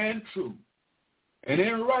and True. And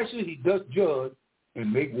in righteousness he doth judge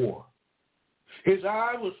and make war. His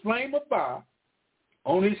eye was flame of fire.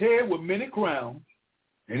 On his head were many crowns.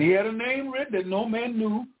 And he had a name written that no man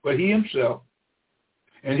knew but he himself.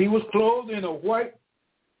 And he was clothed in a white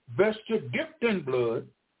vesture dipped in blood.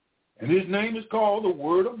 And his name is called the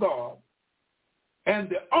Word of God. And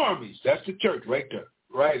the armies, that's the church right there.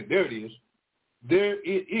 Right, there it is. There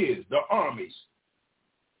it is, the armies,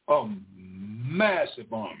 a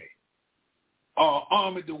massive army, an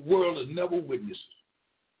army the world has never witnessed,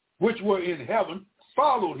 which were in heaven,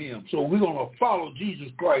 followed him. So we're going to follow Jesus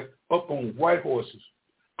Christ up on white horses,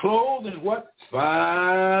 clothed in what?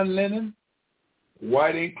 Fine linen,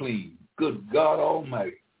 white and clean. Good God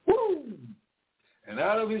Almighty. Woo! And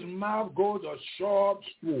out of his mouth goes a sharp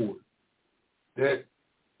sword, that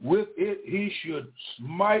with it he should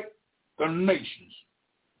smite the nations,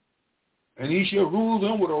 and he shall rule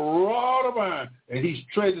them with a rod of iron, and he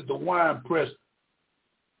treadeth the winepress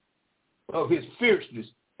of his fierceness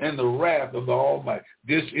and the wrath of the Almighty.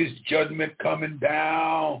 This is judgment coming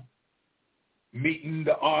down, meeting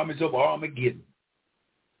the armies of Armageddon.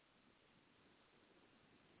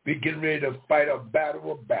 We're getting ready to fight a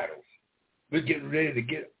battle of battles. We're getting ready to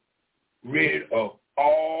get rid of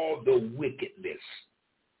all the wickedness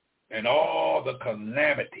and all the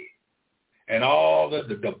calamity and all of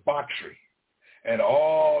the debauchery, and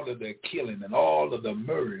all of the killing, and all of the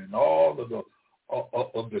murder, and all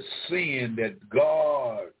of the sin that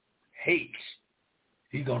God hates.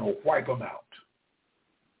 He's going to wipe them out.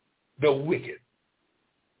 The wicked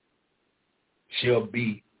shall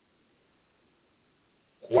be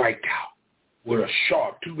wiped out with a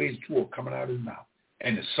sharp two-edged sword coming out of his mouth.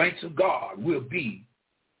 And the saints of God will be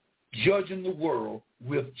judging the world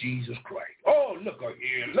with Jesus Christ. Oh, look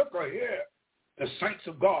here, look here. The saints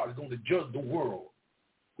of God are going to judge the world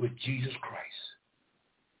with Jesus Christ.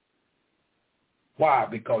 Why?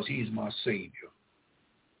 Because he's my Savior.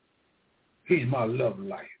 He's my love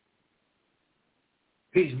life.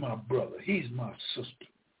 He's my brother. He's my sister.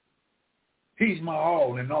 He's my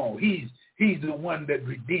all in all. He's the one that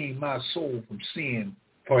redeemed my soul from sin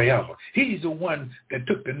forever. He's the one that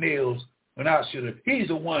took the nails when I should have. He's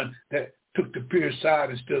the one that took the pierced side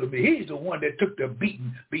instead of me. He's the one that took the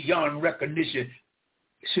beating beyond recognition.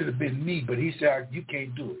 It should have been me, but he said, you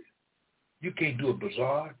can't do it. You can't do it,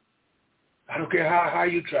 Bazard. I don't care how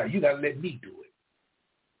you try. You got to let me do it.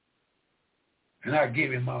 And I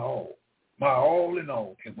gave him my all in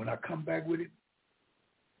all. And when I come back with it,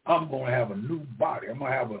 I'm going to have a new body. I'm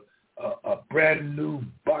going to have a brand new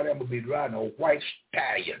body. I'm going to be riding a white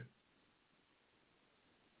stallion.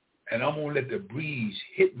 And I'm going to let the breeze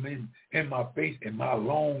hit me in my face in my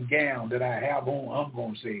long gown that I have on. I'm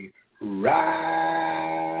going to say, ride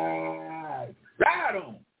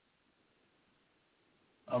on.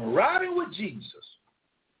 I'm riding with Jesus.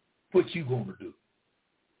 What you going to do?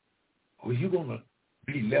 Or you going to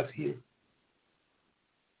be left here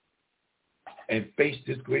and face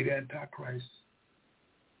this great Antichrist?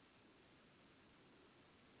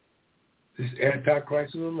 This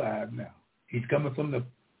Antichrist is alive now. He's coming from the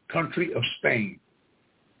country of Spain.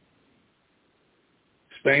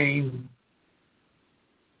 Spain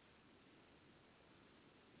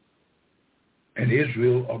and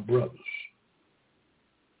Israel are brothers.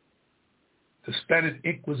 The Spanish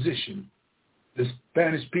Inquisition, the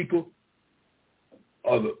Spanish people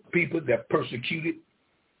are the people that persecuted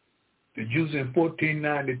the Jews in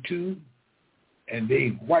 1492, and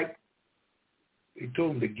they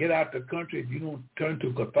told them to get out the country if you don't turn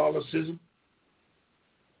to Catholicism.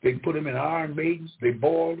 They put them in iron maidens, they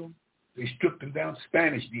boiled them, they stripped them down.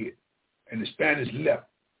 Spanish did, and the Spanish left.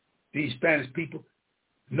 These Spanish people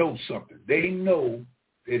know something. They know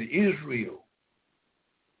that Israel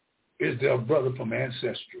is their brother from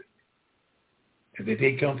ancestry, and that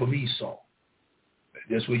they come from Esau.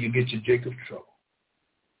 That's where you get your Jacob's trouble.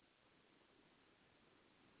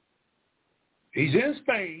 He's in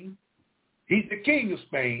Spain. He's the king of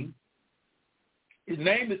Spain. His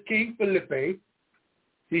name is King Felipe.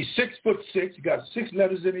 He's 6'6". He got 6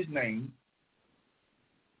 letters in his name.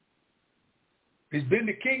 He's been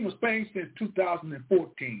the king of Spain since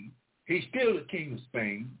 2014. He's still the king of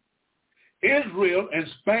Spain. Israel and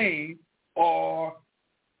Spain are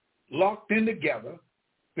locked in together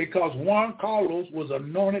because Juan Carlos was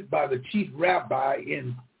anointed by the chief rabbi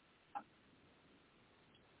in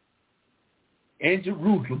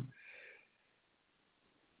Jerusalem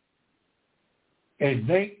in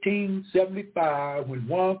 1975 when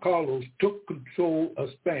Juan Carlos took control of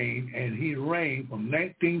Spain, and he reigned from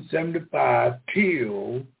 1975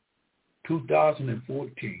 till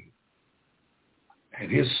 2014.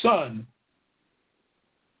 And his son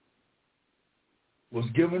was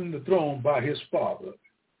given the throne by his father,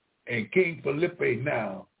 and King Felipe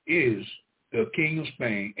now is the king of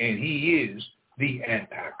Spain, and he is the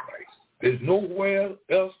Antichrist. There's nowhere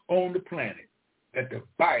else on the planet that the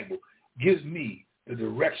Bible gives me the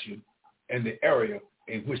direction and the area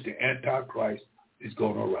in which the Antichrist is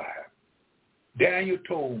going to arrive. Daniel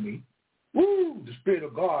told me, the Spirit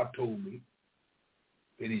of God told me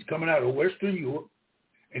that he's coming out of Western Europe,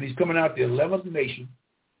 and he's coming out the 11th nation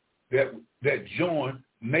that joined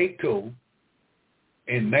NATO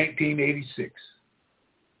in 1986.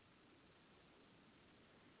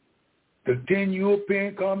 The 10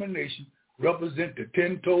 European common nations represent the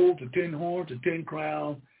 10 toes, the 10 horns, the 10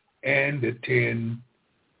 crowns, and the 10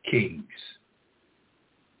 kings.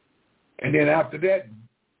 And then after that,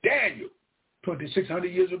 Daniel, 2,600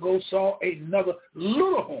 years ago, saw another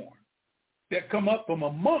little horn that come up from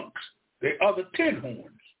amongst the other 10 horns.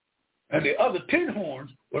 And the other 10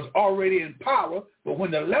 horns was already in power, but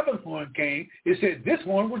when the 11th horn came, it said this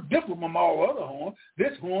horn was different from all other horns.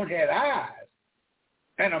 This horn had eyes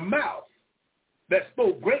and a mouth that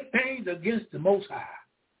spoke great things against the Most High.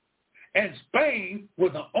 And Spain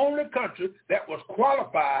was the only country that was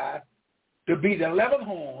qualified to be the 11th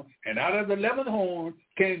horn, and out of the 11th horn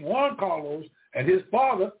came Juan Carlos, and his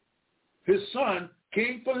father, his son,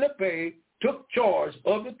 King Felipe, took charge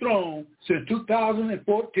of the throne since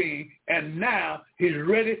 2014, and now he's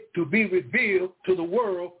ready to be revealed to the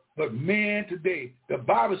world. But men today, the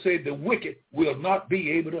Bible says the wicked will not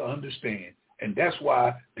be able to understand. And that's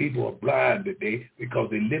why people are blind today, because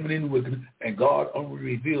they're living in wickedness, and God only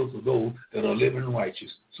reveals to those that are living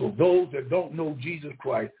righteous. So those that don't know Jesus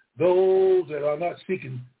Christ, those that are not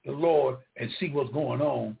seeking the Lord and see what's going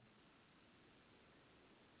on,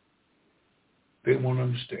 They won't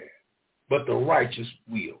understand. But the righteous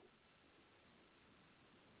will.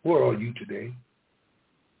 Where are you today?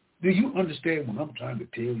 Do you understand what I'm trying to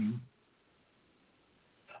tell you?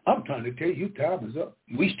 I'm trying to tell you time is up.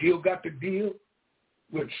 We still got to deal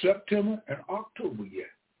with September and October yet.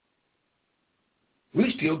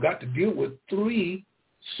 We still got to deal with 3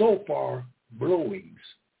 so far blowings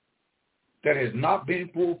that has not been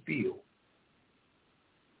fulfilled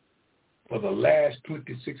for the last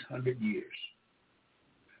 2,600 years.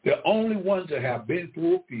 The only ones that have been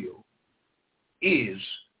fulfilled is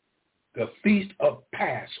the Feast of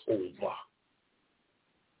Passover,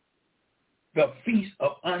 the Feast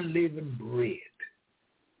of Unleavened Bread,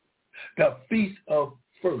 the Feast of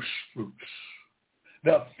First Fruits,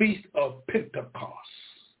 the Feast of Pentecost.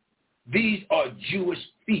 These are Jewish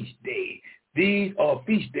feast days. These are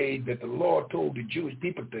feast days that the Lord told the Jewish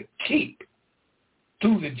people to keep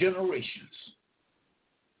through the generations.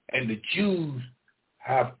 And the Jews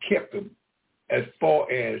have kept them as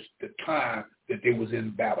far as the time that they was in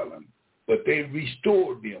Babylon. But they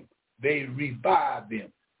restored them. They revived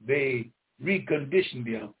them. They reconditioned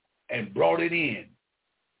them and brought it in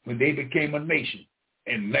when they became a nation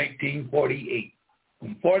in 1948.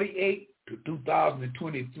 From 48 to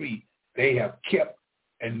 2023, they have kept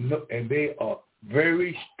and they are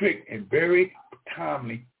very strict and very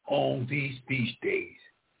timely on these feast days.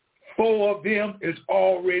 4 of them has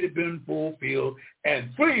already been fulfilled,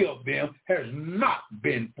 and 3 of them has not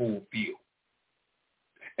been fulfilled.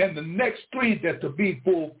 And the next 3 that to be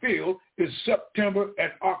fulfilled is September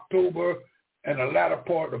and October and the latter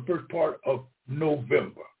part, the first part of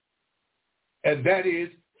November. And that is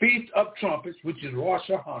Feast of Trumpets, which is Rosh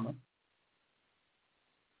Hashanah,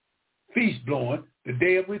 feast blowing, the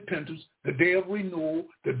day of repentance, the day of renewal,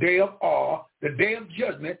 the day of awe, the day of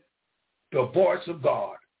judgment. The voice of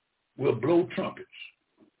God will blow trumpets,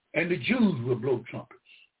 and the Jews will blow trumpets.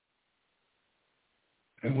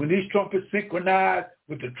 And when these trumpets synchronize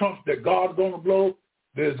with the trumpets that God's going to blow,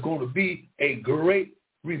 there's going to be a great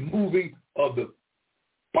removing of the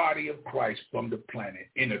body of Christ from the planet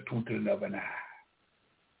in a twinkling of an eye.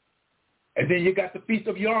 And then you got the Feast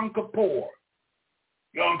of Yom Kippur.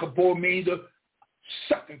 Yom Kippur means the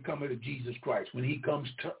second coming of Jesus Christ when he comes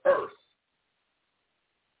to earth.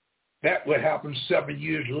 That will happen 7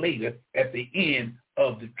 years later at the end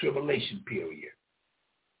of the tribulation period.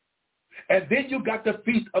 And then you got the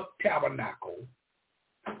Feast of Tabernacle,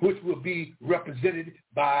 which will be represented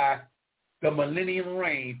by the millennium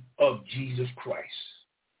reign of Jesus Christ.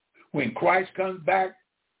 When Christ comes back,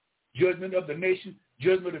 judgment of the nation,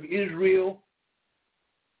 judgment of Israel,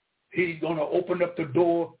 he's going to open up the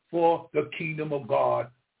door for the kingdom of God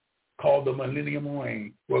called the millennium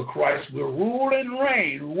reign, where Christ will rule and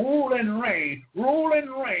reign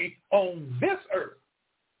on this earth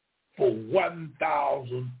for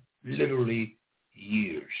 1,000 literally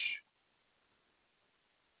years.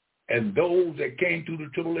 And those that came through the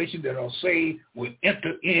tribulation that are saved will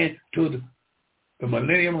enter into the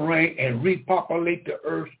millennium reign and repopulate the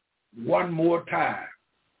earth one more time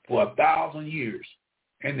for 1,000 years.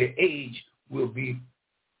 And the age will be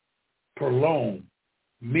prolonged.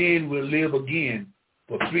 Men will live again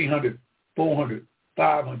for 300, 400,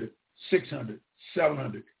 500, 600,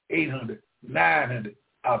 700, 800, 900,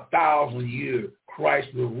 1,000 years.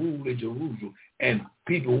 Christ will rule in Jerusalem, and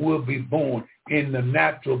people will be born in the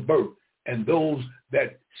natural birth. And those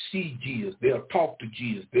that see Jesus, they'll talk to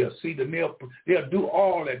Jesus, they'll see the nail, they'll do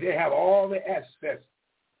all that. They have all the aspects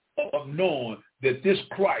of knowing that this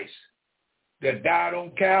Christ that died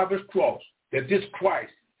on Calvary's cross, that this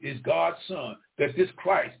Christ is God's Son, that this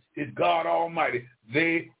Christ is God Almighty.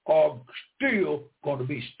 They are still going to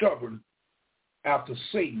be stubborn after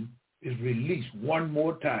Satan is released one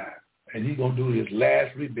more time, and he's going to do his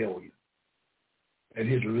last rebellion. And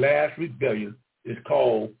his last rebellion is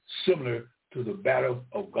called similar to the battle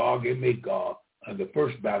of Gog and Magog, and the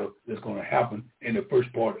first battle that's going to happen in the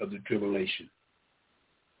first part of the tribulation.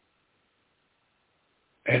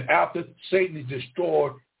 And after Satan is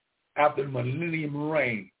destroyed, after the millennium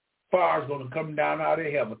reign, fire is going to come down out of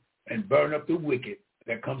heaven and burn up the wicked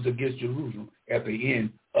that comes against Jerusalem at the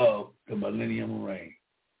end of the millennium reign.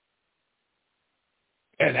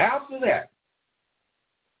 And after that,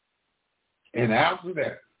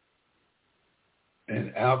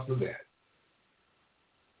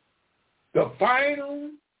 the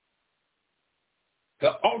final,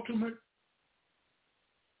 the ultimate,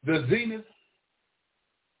 the zenith,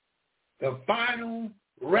 the final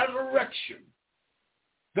resurrection,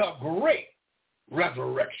 the great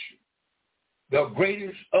resurrection, the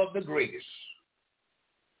greatest of the greatest.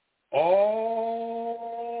 All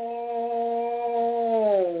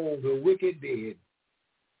the wicked dead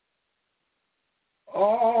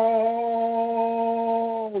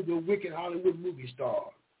Hollywood movie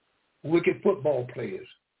stars, wicked football players,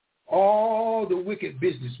 all the wicked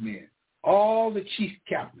businessmen, all the chief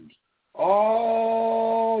captains,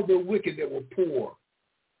 all the wicked that were poor,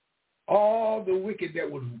 all the wicked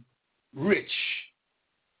that were rich,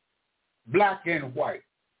 black and white,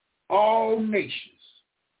 all nations,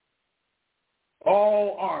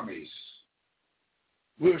 all armies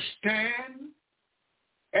will stand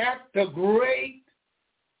at the great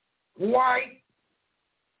white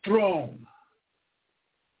throne.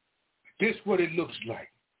 This is what it looks like.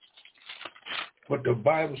 What the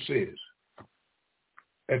Bible says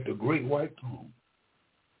at the great white throne.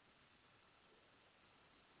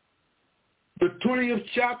 The 20th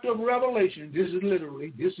chapter of Revelation, this is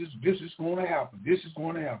literally, this is going to happen. This is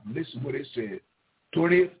going to happen. Listen what it said.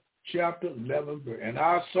 20th chapter, 11th verse. And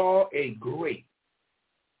I saw a great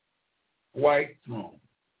white throne,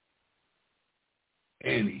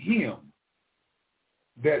 and him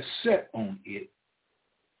that sat on it,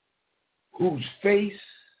 whose face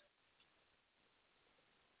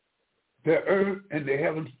the earth and the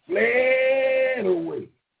heavens fled away,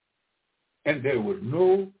 and there was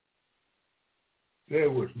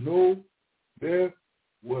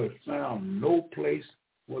found no place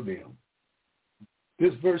for them.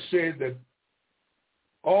 This verse says that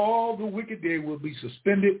all the wicked day will be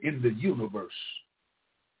suspended in the universe.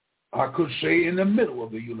 I could say in the middle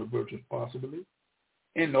of the universe, possibly,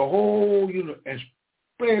 in the whole universe, and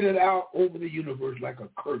spread it out over the universe like a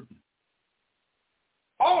curtain.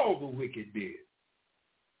 All the wicked dead,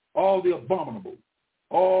 all the abominable.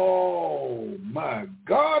 Oh, my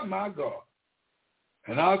God, my God.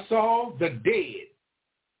 And I saw the dead,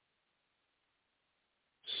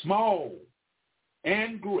 small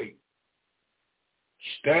and great,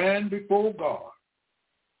 stand before God.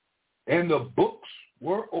 And the books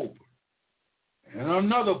were open. And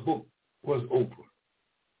another book was open,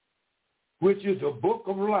 which is the book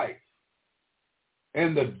of life.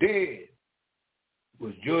 And the dead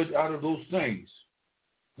was judged out of those things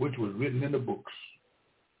which was written in the books,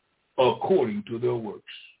 according to their works.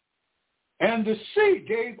 And the sea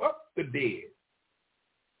gave up the dead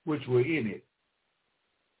which were in it.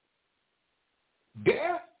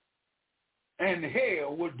 Death and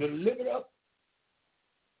hell were delivered up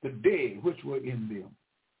the dead which were in them.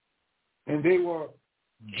 And they were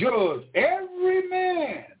judged, every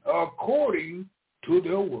man according to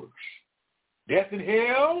their works. Death and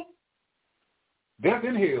hell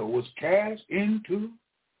was cast into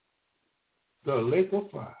the lake of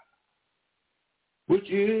fire, which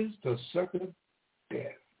is the second death.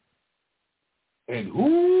 And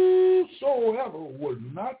whosoever was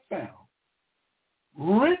not found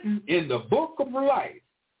written in the book of life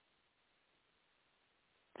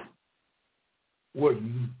was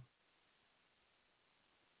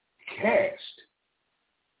cast,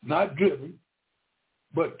 not driven,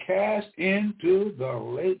 but cast into the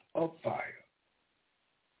lake of fire.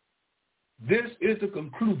 This is the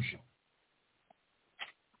conclusion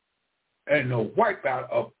and the wipeout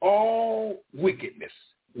of all wickedness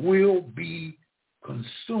will be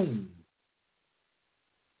consumed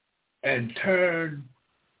and turned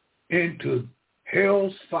into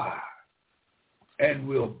hell's fire and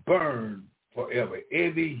will burn forever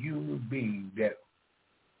every human being that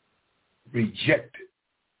rejected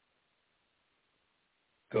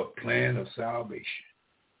the plan of salvation,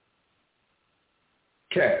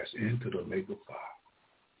 cast into the lake of fire.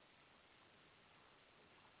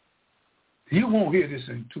 You won't hear this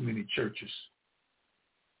in too many churches.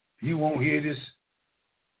 You won't hear this,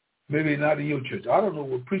 maybe not in your church. I don't know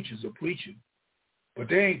what preachers are preaching, but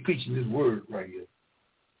they ain't preaching this word right here.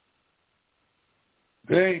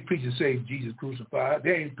 They ain't preaching saying Jesus crucified.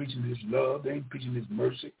 They ain't preaching his love. They ain't preaching his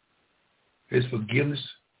mercy, his forgiveness.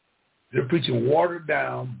 They're preaching watered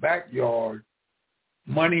down, backyard,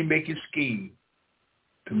 money-making scheme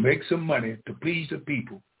to make some money to please the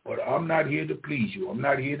people. But I'm not here to please you. I'm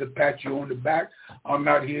not here to pat you on the back. I'm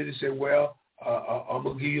not here to say, well, I'm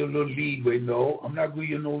going to give you a little leeway. No, I'm not giving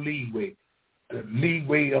you no leeway. The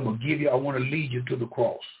leeway I'm going to give you, I want to lead you to the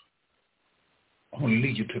cross. I want to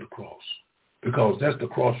lead you to the cross because that's the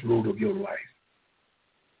crossroad of your life.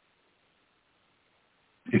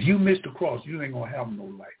 If you miss the cross, you ain't going to have no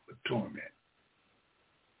life but torment.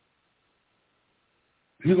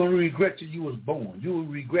 You're going to regret that you was born. You will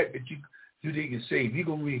regret that you didn't get saved. You're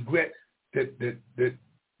going to regret that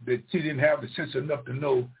you didn't have the sense enough to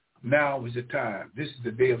know now is the time. This is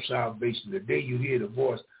the day of salvation, the day you hear the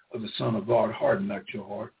voice of the Son of God. Harden not your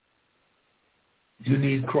heart. You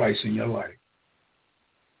need Christ in your life.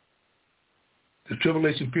 The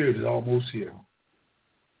tribulation period is almost here.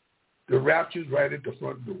 The rapture is right at the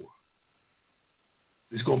front door.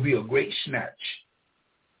 It's going to be a great snatch.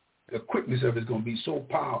 The quickness of it is going to be so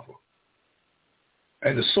powerful.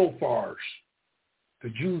 And the shofars, the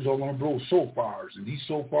Jews are going to blow shofars. And these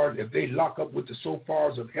shofars, if they lock up with the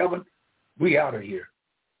shofars of heaven, we out of here.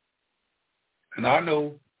 And I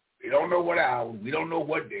know, we don't know what hour, we don't know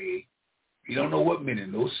what day, we don't know what minute,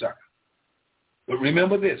 no second. But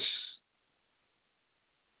remember this.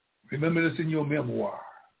 Remember this in your memoir.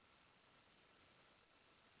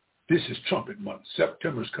 This is trumpet month.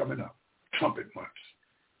 September's coming up. Trumpet months.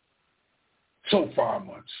 Shofar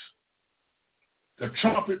months. The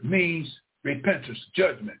trumpet means repentance,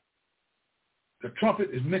 judgment. The trumpet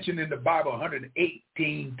is mentioned in the Bible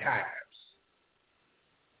 118 times.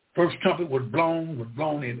 First trumpet was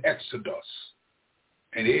blown in Exodus.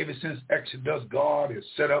 And ever since Exodus, God has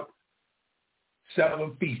set up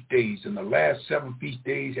 7 feast days, and the last 7 feast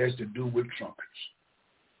days has to do with trumpets.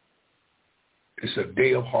 It's a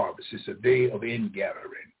day of harvest. It's a day of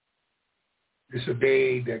ingathering. It's a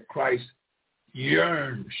day that Christ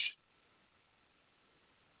yearns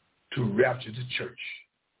to rapture the church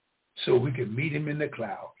so we can meet him in the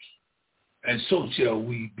clouds. And so shall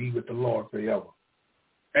we be with the Lord forever.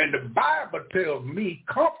 And the Bible tells me,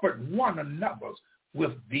 comfort one another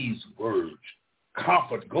with these words.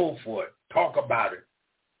 Comfort, go for it. Talk about it.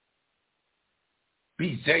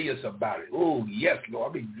 Be zealous about it. Oh, yes, Lord.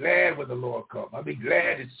 I'll be glad when the Lord comes. I'll be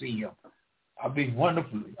glad to see him. I'll be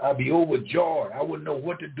wonderfully. I'll be overjoyed. I wouldn't know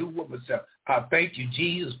what to do with myself. I thank you,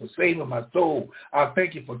 Jesus, for saving my soul. I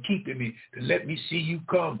thank you for keeping me to let me see you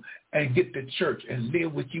come and get to church and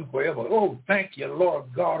live with you forever. Oh, thank you, Lord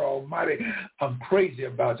God Almighty. I'm crazy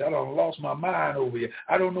about you. I done lost my mind over you.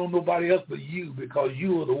 I don't know nobody else but you, because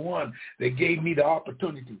you are the one that gave me the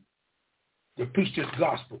opportunity to preach this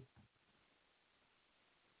gospel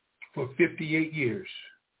for 58 years.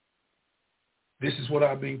 This is what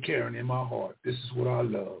I've been carrying in my heart. This is what I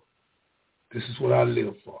love. This is what I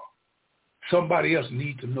live for. Somebody else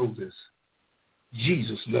needs to know this.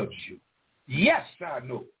 Jesus loves you. Yes, I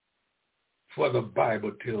know, for the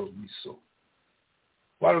Bible tells me so.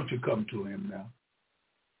 Why don't you come to him now?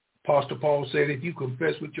 Apostle Paul said, if you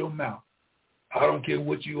confess with your mouth, I don't care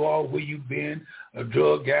what you are, where you've been, a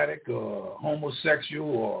drug addict or homosexual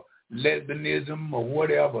or lesbianism or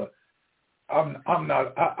whatever,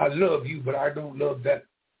 I love you, but I don't love that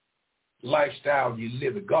lifestyle you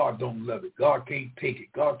live it. God don't love it. God can't take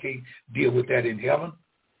it. God can't deal with that in heaven.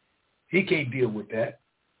 He can't deal with that.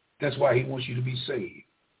 That's why he wants you to be saved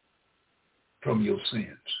from your sins.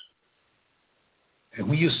 And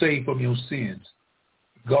when you're saved from your sins,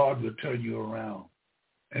 God will turn you around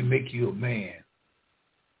and make you a man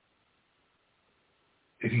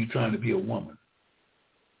if you're trying to be a woman.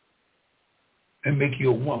 And make you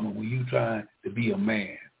a woman when you're trying to be a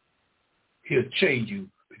man. He'll change you,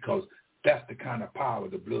 because that's the kind of power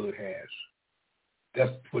the blood has.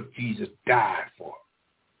 That's what Jesus died for.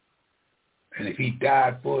 And if he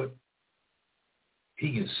died for it,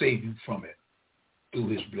 he can save you from it through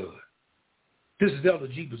his blood. This is Elder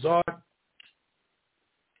G. Bazaar.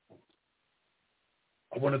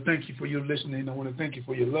 I want to thank you for your listening. I want to thank you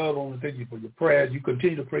for your love. I want to thank you for your prayers. You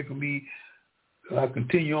continue to pray for me. I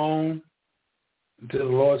continue on until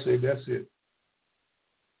the Lord says, that's it.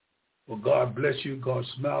 Well, God bless you. God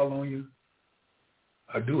smile on you.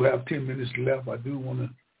 I do have 10 minutes left. I do want to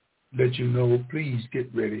let you know, please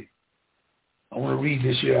get ready. I want to read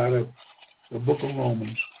this here out of the book of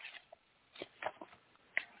Romans.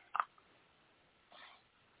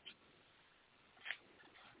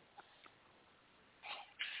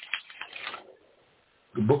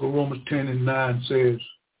 The book of Romans 10:9 says,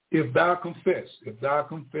 if thou confess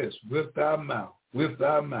with thy mouth,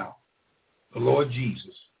 the Lord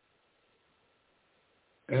Jesus,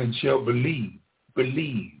 and shall believe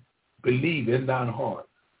in thine heart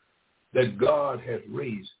that God hath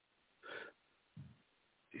raised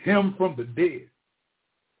him from the dead,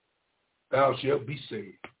 thou shalt be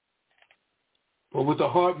saved. For with the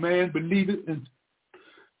heart man believeth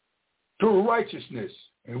to righteousness,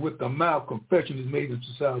 and with the mouth confession is made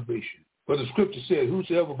unto salvation. For the scripture says,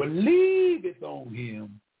 whosoever believeth on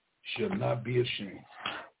him shall not be ashamed.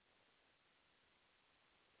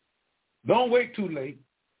 Don't wait too late.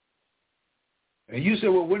 And you say,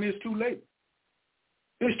 well, when is too late?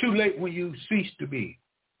 It's too late when you cease to be.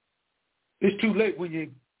 It's too late when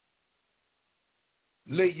you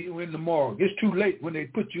lay you in the morgue. It's too late when they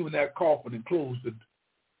put you in that coffin and close the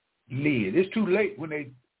lid. It's too late when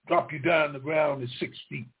they drop you down on the ground at 6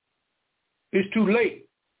 feet. It's too late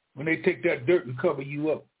when they take that dirt and cover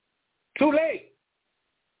you up. Too late.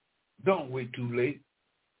 Don't wait too late.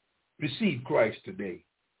 Receive Christ today.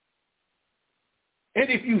 And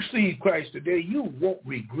if you see Christ today, you won't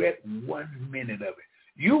regret 1 minute of it.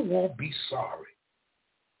 You won't be sorry.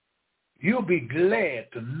 You'll be glad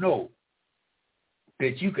to know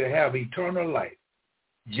that you can have eternal life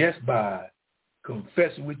just by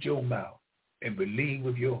confessing with your mouth and believe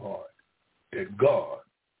with your heart that God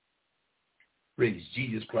raised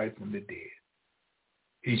Jesus Christ from the dead.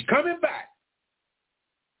 He's coming back.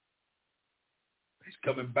 He's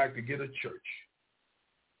coming back to get a church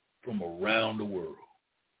from around the world.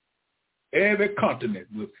 Every continent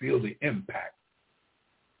will feel the impact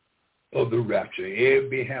of the rapture.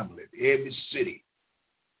 Every hamlet, every city,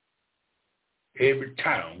 every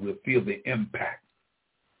town will feel the impact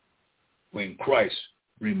when Christ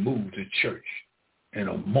removed the church in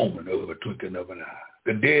a moment of a twinkling of an eye.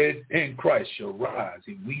 The dead in Christ shall rise,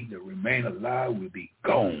 and we that remain alive will be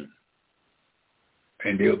gone.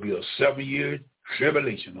 And there'll be a 7-year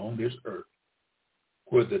tribulation on this earth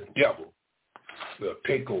where the devil will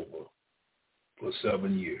take over for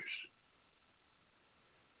 7 years.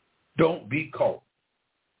 Don't be caught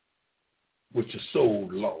with your soul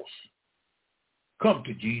lost. Come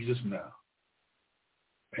to Jesus now,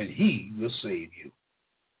 and he will save you.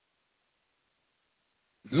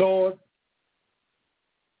 Lord,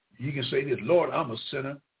 you can say this, Lord, I'm a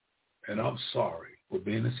sinner, and I'm sorry for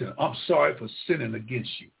being a sinner. I'm sorry for sinning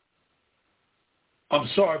against you. I'm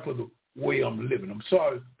sorry for the way I'm living. I'm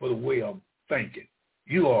sorry for the way I'm thinking.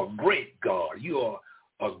 You are a great God. You are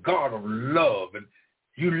a God of love, and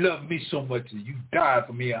you love me so much that you died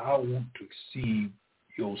for me. I want to receive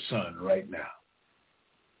your son right now.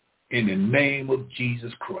 In the name of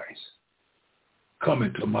Jesus Christ, come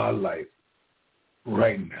into my life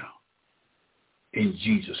right now. In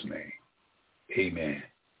Jesus' name, amen.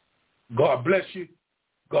 God bless you.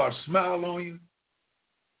 God smile on you.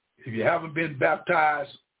 If you haven't been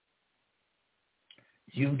baptized,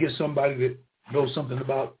 you can get somebody that knows something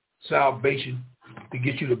about salvation to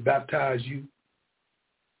get you to baptize you.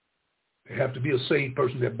 They have to be a saved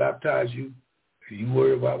person that baptize you. If you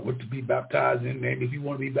worry about what to be baptized in the name, if you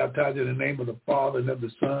want to be baptized in the name of the Father and of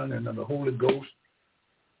the Son and of the Holy Ghost,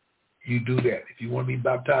 you do that. If you want to be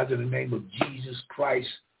baptized in the name of Jesus Christ,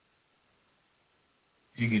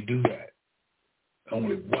 you can do that.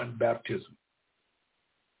 Only one baptism.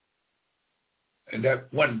 And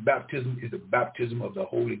that one baptism is the baptism of the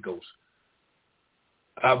Holy Ghost.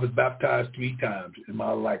 I was baptized 3 times in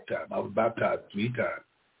my lifetime. I was baptized 3 times.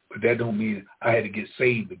 But that don't mean I had to get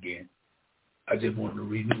saved again. I just wanted to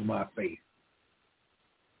renew my faith.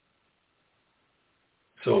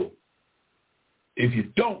 So, if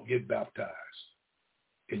you don't get baptized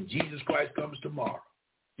and Jesus Christ comes tomorrow,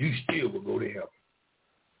 you still will go to heaven.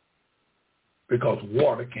 Because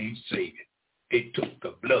water can't save it. It took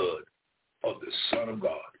the blood of the Son of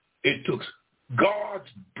God. It took God's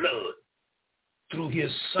blood through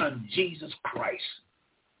his Son, Jesus Christ,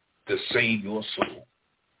 to save your soul.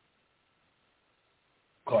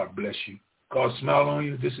 God bless you. God smile on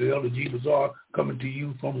you. This is Elder G. Bazaar coming to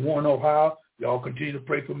you from Warren, Ohio. Y'all continue to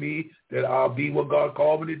pray for me that I'll be what God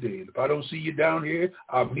called me to do. If I don't see you down here,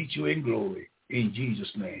 I'll meet you in glory. In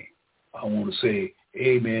Jesus' name, I want to say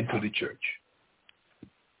amen to the church.